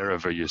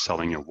wherever you're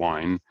selling your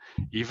wine,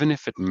 even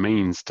if it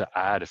means to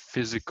add a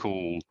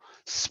physical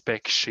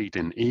spec sheet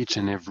in each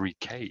and every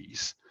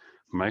case,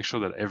 make sure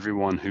that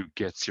everyone who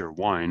gets your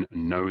wine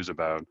knows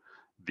about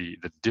the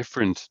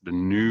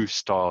new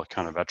style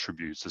kind of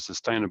attributes, the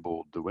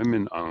sustainable, the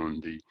women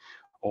owned,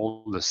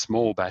 all the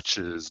small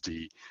batches,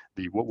 the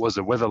what was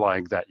the weather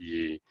like that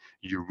year.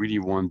 You really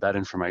want that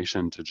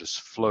information to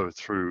just flow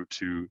through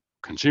to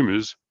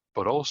consumers,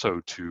 but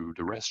also to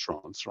the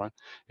restaurants, right?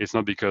 It's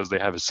not because they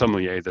have a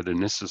sommelier that they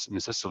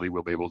necessarily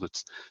will be able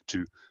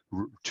to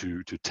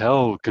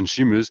tell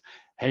consumers,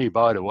 hey,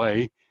 by the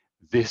way,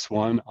 this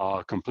one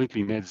are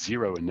completely net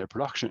zero in their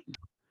production.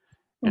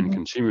 And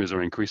consumers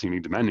are increasingly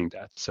demanding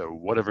that. So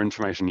whatever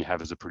information you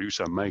have as a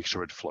producer, make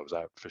sure it flows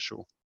out for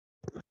sure.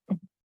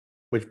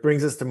 Which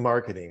brings us to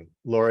marketing.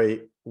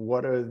 Laurie,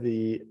 what are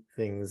the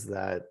things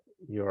that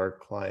your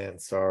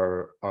clients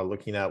are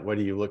looking at? What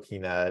are you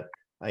looking at?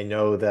 I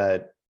know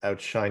that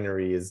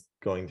Outshinery is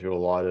going through a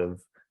lot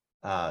of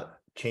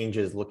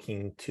changes,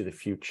 looking to the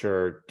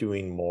future,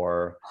 doing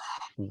more.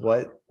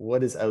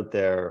 What is out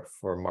there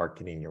for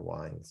marketing your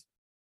wines?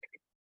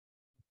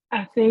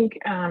 I think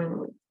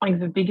like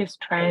the biggest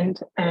trend,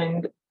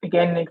 and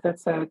again, like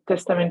that's a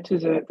testament to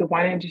the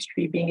wine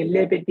industry being a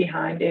little bit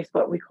behind, is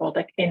what we call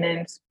like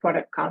enhanced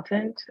product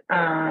content,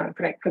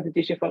 for the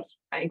digital,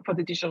 like for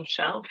the digital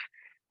shelf,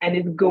 and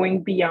it's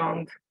going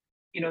beyond,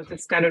 the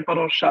standard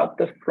bottle shop,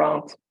 the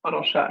front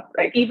bottle shop.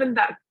 Like even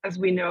that, as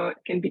we know, it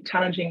can be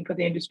challenging for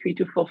the industry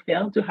to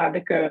fulfill, to have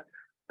like a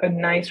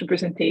nice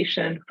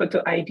representation,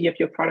 photo ID of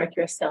your product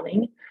you're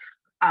selling.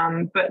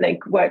 But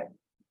like what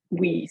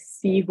we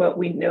see, what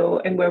we know,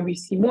 and where we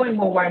see more and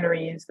more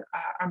wineries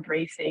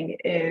embracing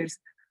is,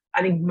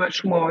 I think,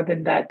 much more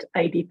than that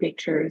ID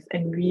pictures,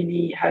 and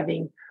really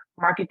having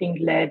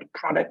marketing-led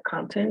product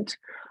content,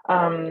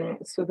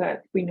 so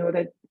that we know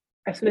that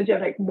as soon as you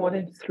have like more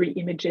than 3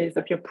 images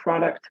of your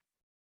product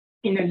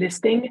in a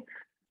listing,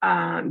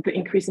 the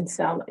increase in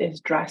sale is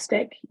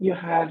drastic. You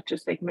have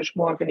just like much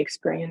more of an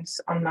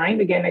experience online.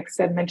 Again, like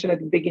Seb mentioned at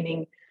the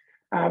beginning,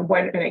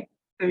 when like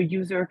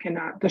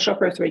the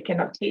shopper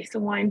cannot taste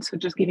the wine. So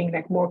just giving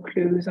like more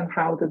clues on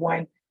how the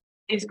wine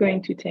is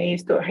going to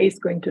taste or how it's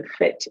going to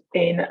fit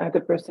in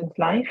the person's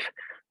life.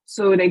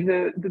 So like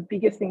the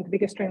biggest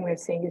trend we're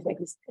seeing is like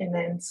this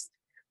enhanced,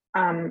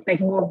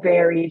 like more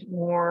varied,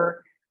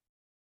 more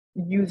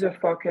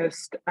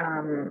user-focused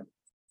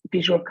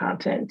visual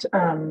content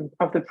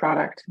of the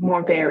product,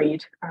 more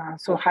varied.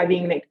 So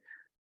having like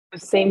the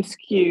same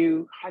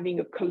SKU, having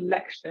a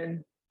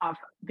collection of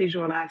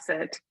visual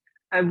assets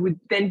would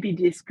then be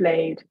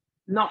displayed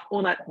not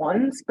all at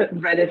once, but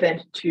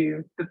relevant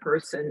to the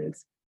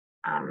person's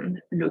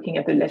looking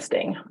at the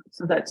listing.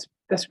 So that's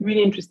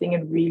really interesting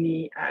and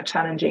really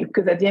challenging,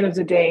 because at the end of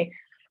the day,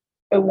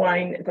 a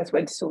wine, that's why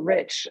it's so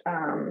rich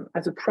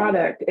as a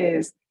product,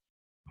 is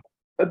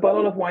a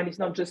bottle of wine is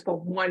not just for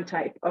one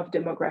type of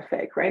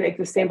demographic, right? Like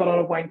the same bottle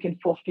of wine can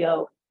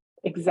fulfill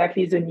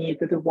exactly the need,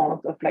 the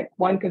want of like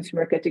one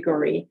consumer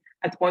category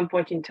at one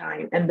point in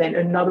time, and then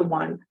another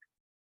one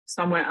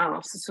somewhere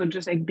else. So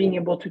just like being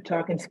able to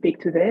talk and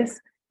speak to this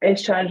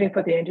is challenging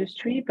for the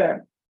industry,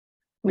 but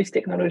with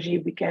technology,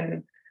 we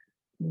can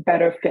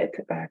better fit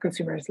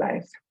consumers'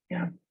 lives.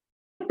 Yeah.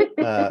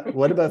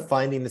 What about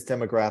finding this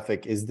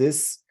demographic? Is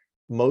this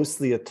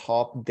mostly a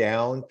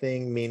top-down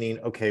thing, meaning,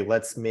 okay,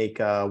 let's make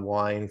a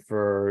wine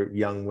for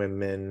young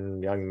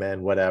women, young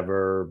men,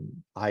 whatever,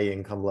 high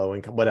income, low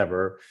income,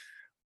 whatever?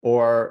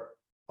 Or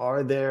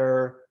are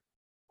there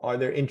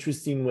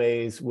interesting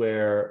ways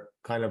where,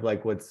 kind of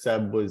like what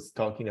Seb was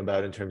talking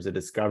about in terms of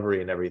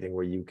discovery and everything,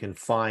 where you can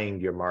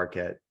find your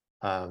market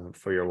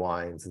for your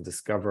wines and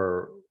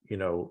discover,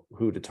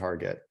 who to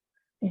target?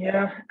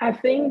 Yeah, I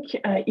think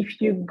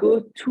if you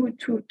go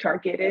too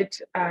targeted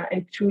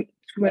and too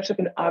much of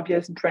an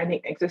obvious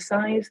branding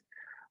exercise,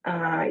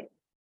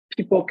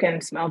 people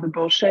can smell the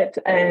bullshit,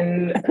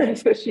 and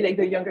especially like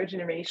the younger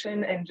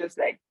generation, and just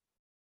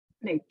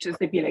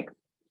be like,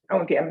 oh,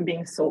 okay, I'm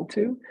being sold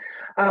to.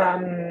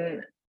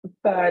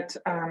 But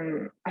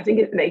I think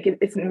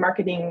it's a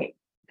marketing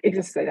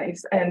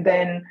exercise, and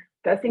then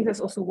I think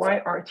that's also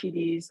why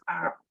RTDs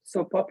are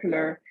so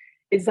popular.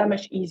 It's that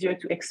much easier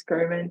to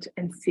experiment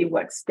and see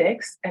what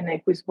sticks, and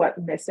like with what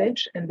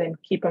message, and then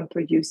keep on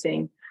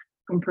producing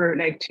compared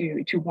like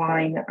to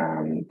wine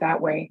that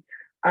way.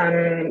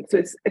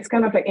 So it's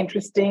kind of like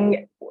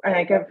interesting.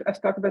 Like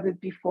I've talked about it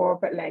before,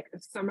 but like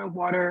Summer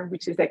Water,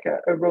 which is like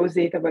a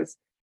rosé that was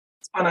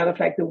spun out of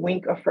like the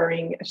Wink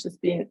offering,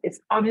 it's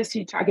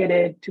obviously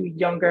targeted to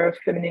younger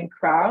feminine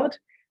crowd.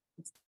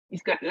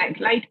 It's got like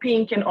light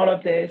pink and all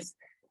of this,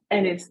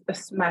 and it's a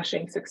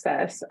smashing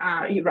success,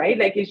 right?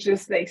 Like it's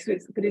just like,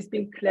 but it's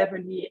been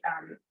cleverly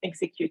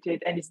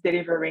executed, and it's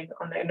delivering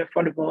on an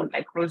affordable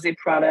like rosé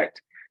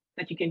product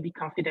that you can be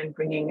confident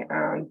bringing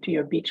to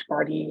your beach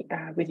party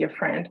with your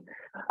friend.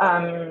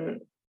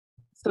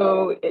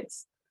 So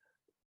it's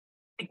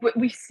like what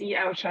we see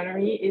out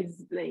Channery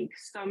is like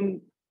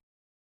some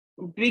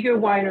bigger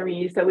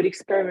wineries that would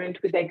experiment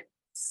with like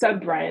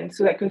sub-brands,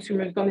 so that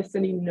consumers don't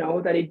necessarily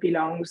know that it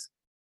belongs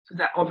to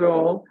that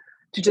overall,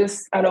 to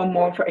just allow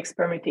more for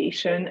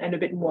experimentation and a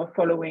bit more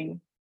following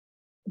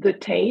the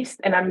taste.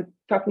 And I'm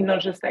talking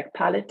not just like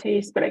palate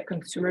taste, but like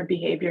consumer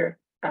behavior,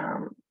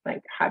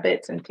 like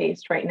habits and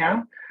taste right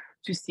now,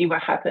 to see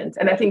what happens.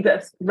 And I think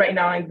that's right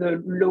now, like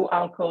the low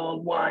alcohol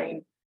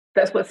wine,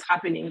 that's what's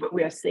happening. What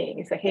we are seeing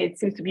is like, hey, it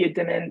seems to be a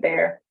demand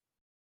there.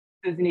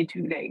 Does it need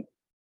to like,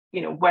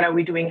 what are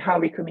we doing? How are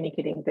we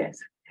communicating this?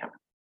 Yeah.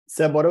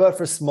 Seb, what about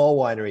for small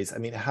wineries? I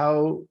mean,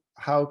 how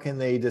can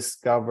they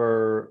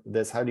discover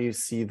this? How do you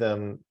see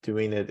them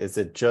doing it? Is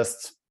it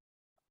just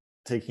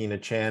taking a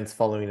chance,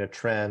 following a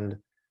trend,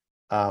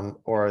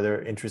 or are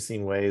there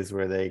interesting ways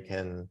where they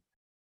can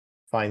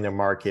find their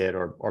market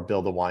or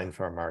build a wine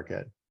for a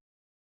market?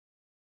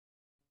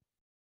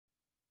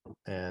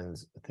 And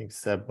I think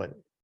Seb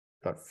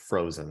got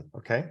frozen.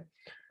 Okay.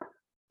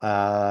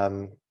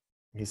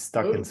 He's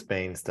stuck in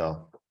Spain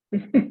still.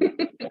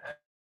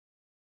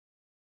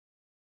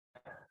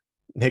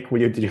 Nick,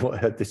 did you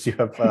want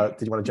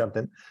to jump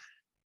in?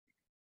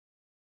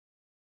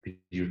 Could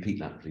you repeat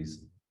that,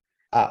 please?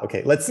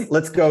 Okay,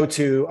 let's go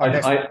to our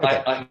next.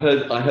 I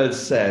heard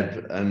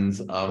Seb, and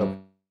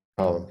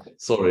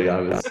sorry, I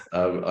was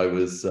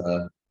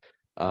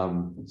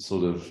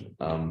sort of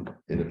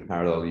in a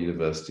parallel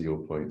universe to your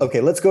point.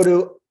 Okay, let's go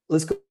to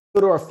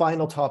our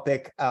final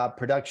topic,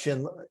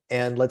 production,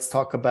 and let's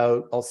talk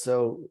about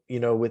also,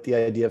 with the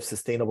idea of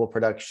sustainable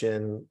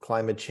production,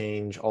 climate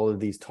change, all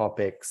of these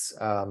topics.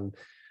 What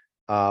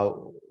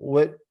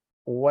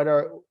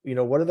are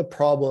the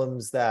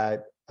problems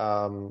that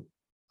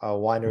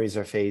wineries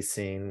are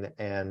facing,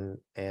 and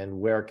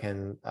where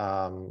can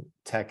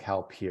tech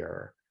help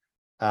here?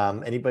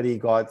 Anybody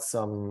got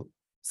some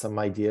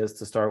ideas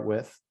to start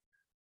with?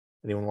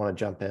 Anyone want to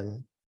jump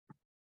in?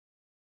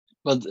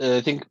 Well,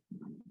 I think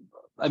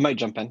I might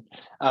jump in.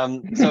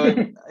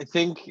 So I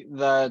think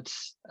that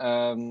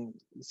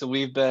so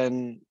we've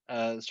been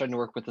starting to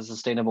work with the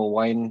Sustainable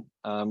Wine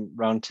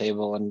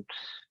Roundtable, and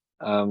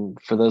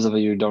for those of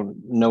you who don't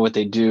know what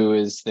they do,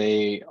 is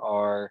they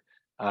are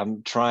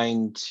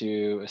trying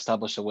to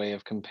establish a way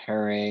of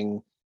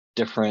comparing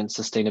different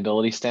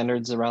sustainability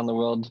standards around the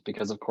world,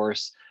 because of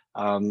course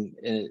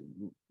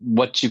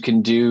what you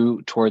can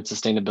do towards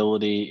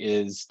sustainability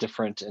is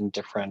different in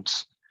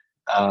different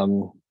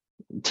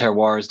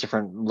terroirs,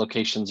 different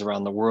locations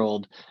around the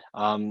world,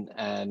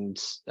 and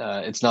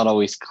it's not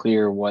always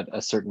clear what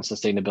a certain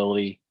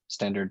sustainability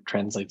standard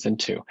translates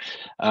into.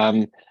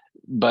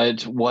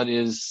 But what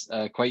is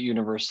quite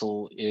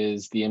universal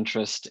is the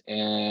interest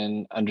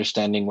in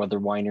understanding whether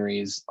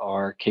wineries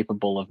are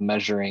capable of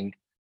measuring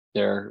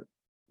their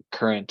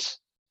current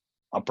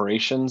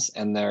operations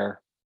and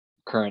their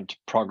current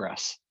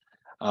progress.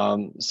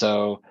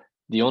 So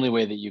the only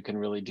way that you can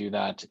really do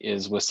that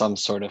is with some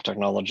sort of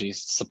technology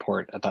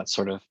support at that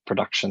sort of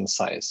production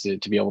size,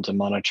 to be able to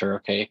monitor,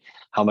 okay,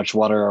 how much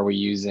water are we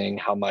using?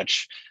 How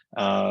much,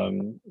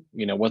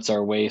 what's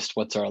our waste?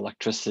 What's our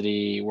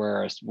electricity?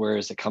 Where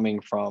is it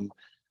coming from?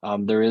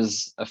 There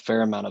is a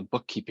fair amount of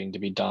bookkeeping to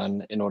be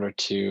done in order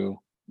to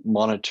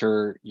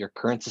monitor your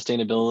current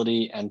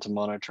sustainability and to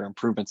monitor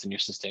improvements in your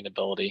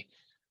sustainability.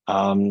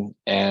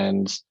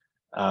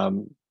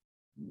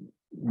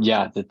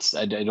 Yeah,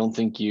 I don't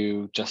think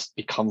you just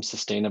become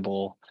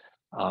sustainable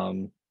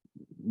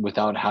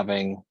without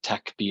having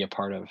tech be a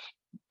part of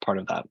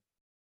that.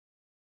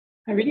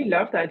 I really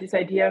love that, this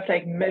idea of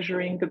like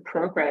measuring the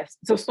progress.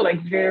 It's also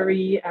like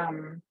very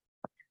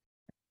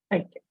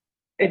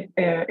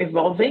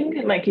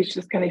evolving. Like it's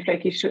just kind of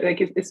like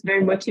it's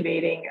very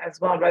motivating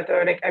as well.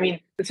 Rather, like, I mean,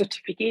 the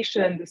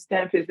certification, the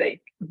stamp is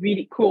like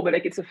really cool, but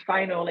like it's a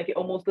final, like it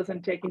almost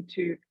doesn't take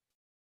into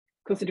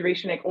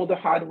consideration like all the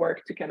hard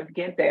work to kind of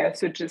get there.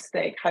 So just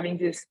like having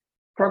this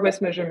progress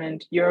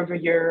measurement year over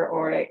year,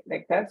 or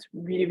like that's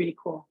really, really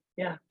cool.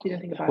 Yeah, didn't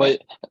think about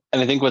it.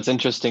 And I think what's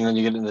interesting when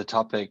you get into the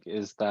topic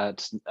is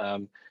that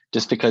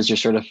just because you're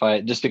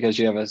certified, just because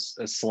you have a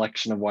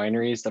selection of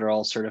wineries that are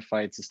all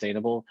certified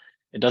sustainable,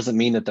 it doesn't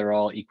mean that they're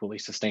all equally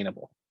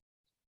sustainable.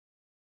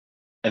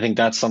 I think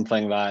that's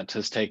something that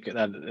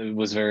that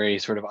was very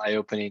sort of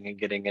eye-opening in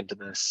getting into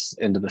this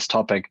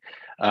topic,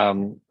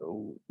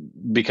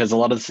 because a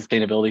lot of the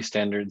sustainability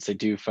standards, they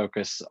do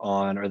focus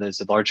on, or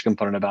there's a large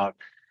component about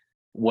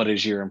what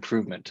is your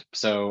improvement.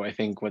 So I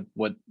think what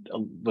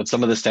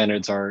some of the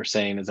standards are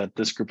saying is that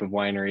this group of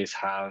wineries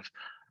have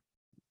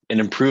an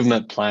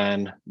improvement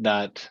plan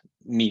that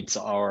meets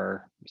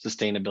our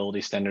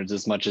sustainability standards,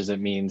 as much as it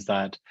means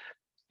that,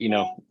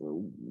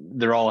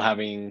 they're all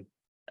having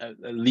at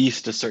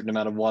least a certain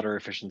amount of water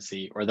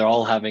efficiency, or they're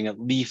all having at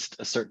least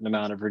a certain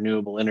amount of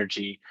renewable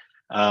energy.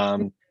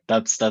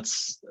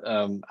 That's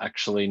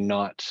actually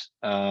not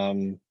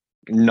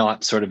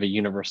sort of a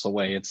universal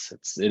way.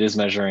 It is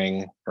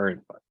measuring, or a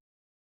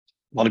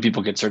lot of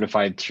people get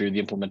certified through the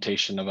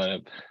implementation of a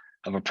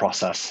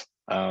process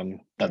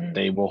that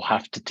they will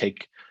have to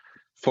take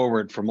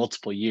forward for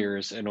multiple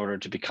years in order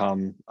to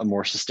become a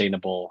more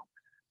sustainable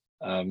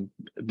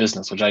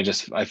business, which I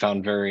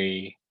found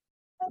very,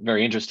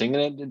 very interesting.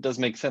 And it does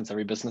make sense.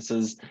 Every business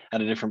is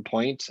at a different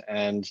point,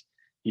 and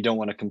you don't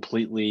want to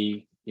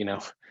completely,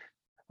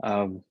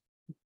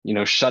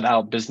 shut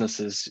out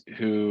businesses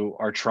who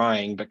are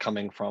trying, but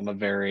coming from a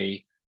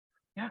very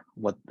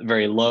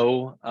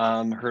low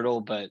hurdle.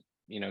 But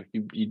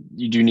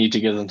you do need to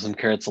give them some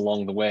carrots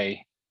along the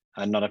way,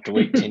 and not have to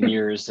wait 10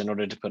 years in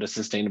order to put a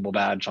sustainable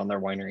badge on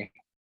their winery.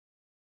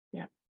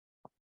 Yeah.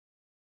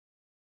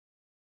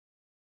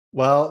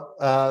 Well,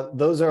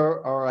 those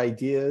are our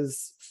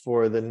ideas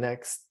for the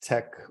next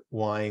tech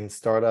wine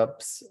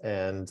startups,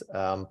 and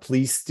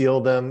please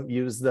steal them,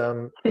 use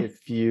them.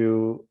 If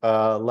you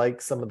like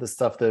some of the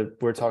stuff that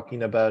we're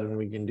talking about and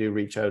we can do,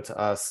 reach out to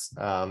us.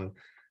 But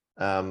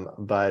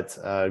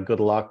good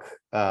luck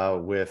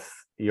with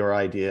your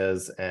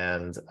ideas,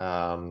 and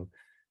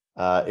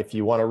if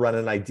you want to run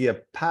an idea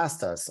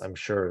past us, I'm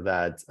sure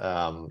that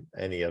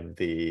any of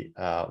the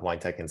Wine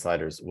Tech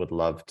Insiders would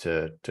love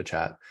to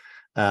chat.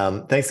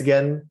 Thanks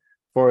again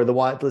for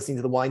listening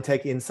to the Wine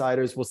Tech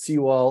Insiders. We'll see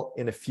you all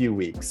in a few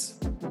weeks.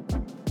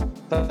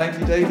 Thank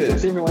you, David.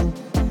 See everyone.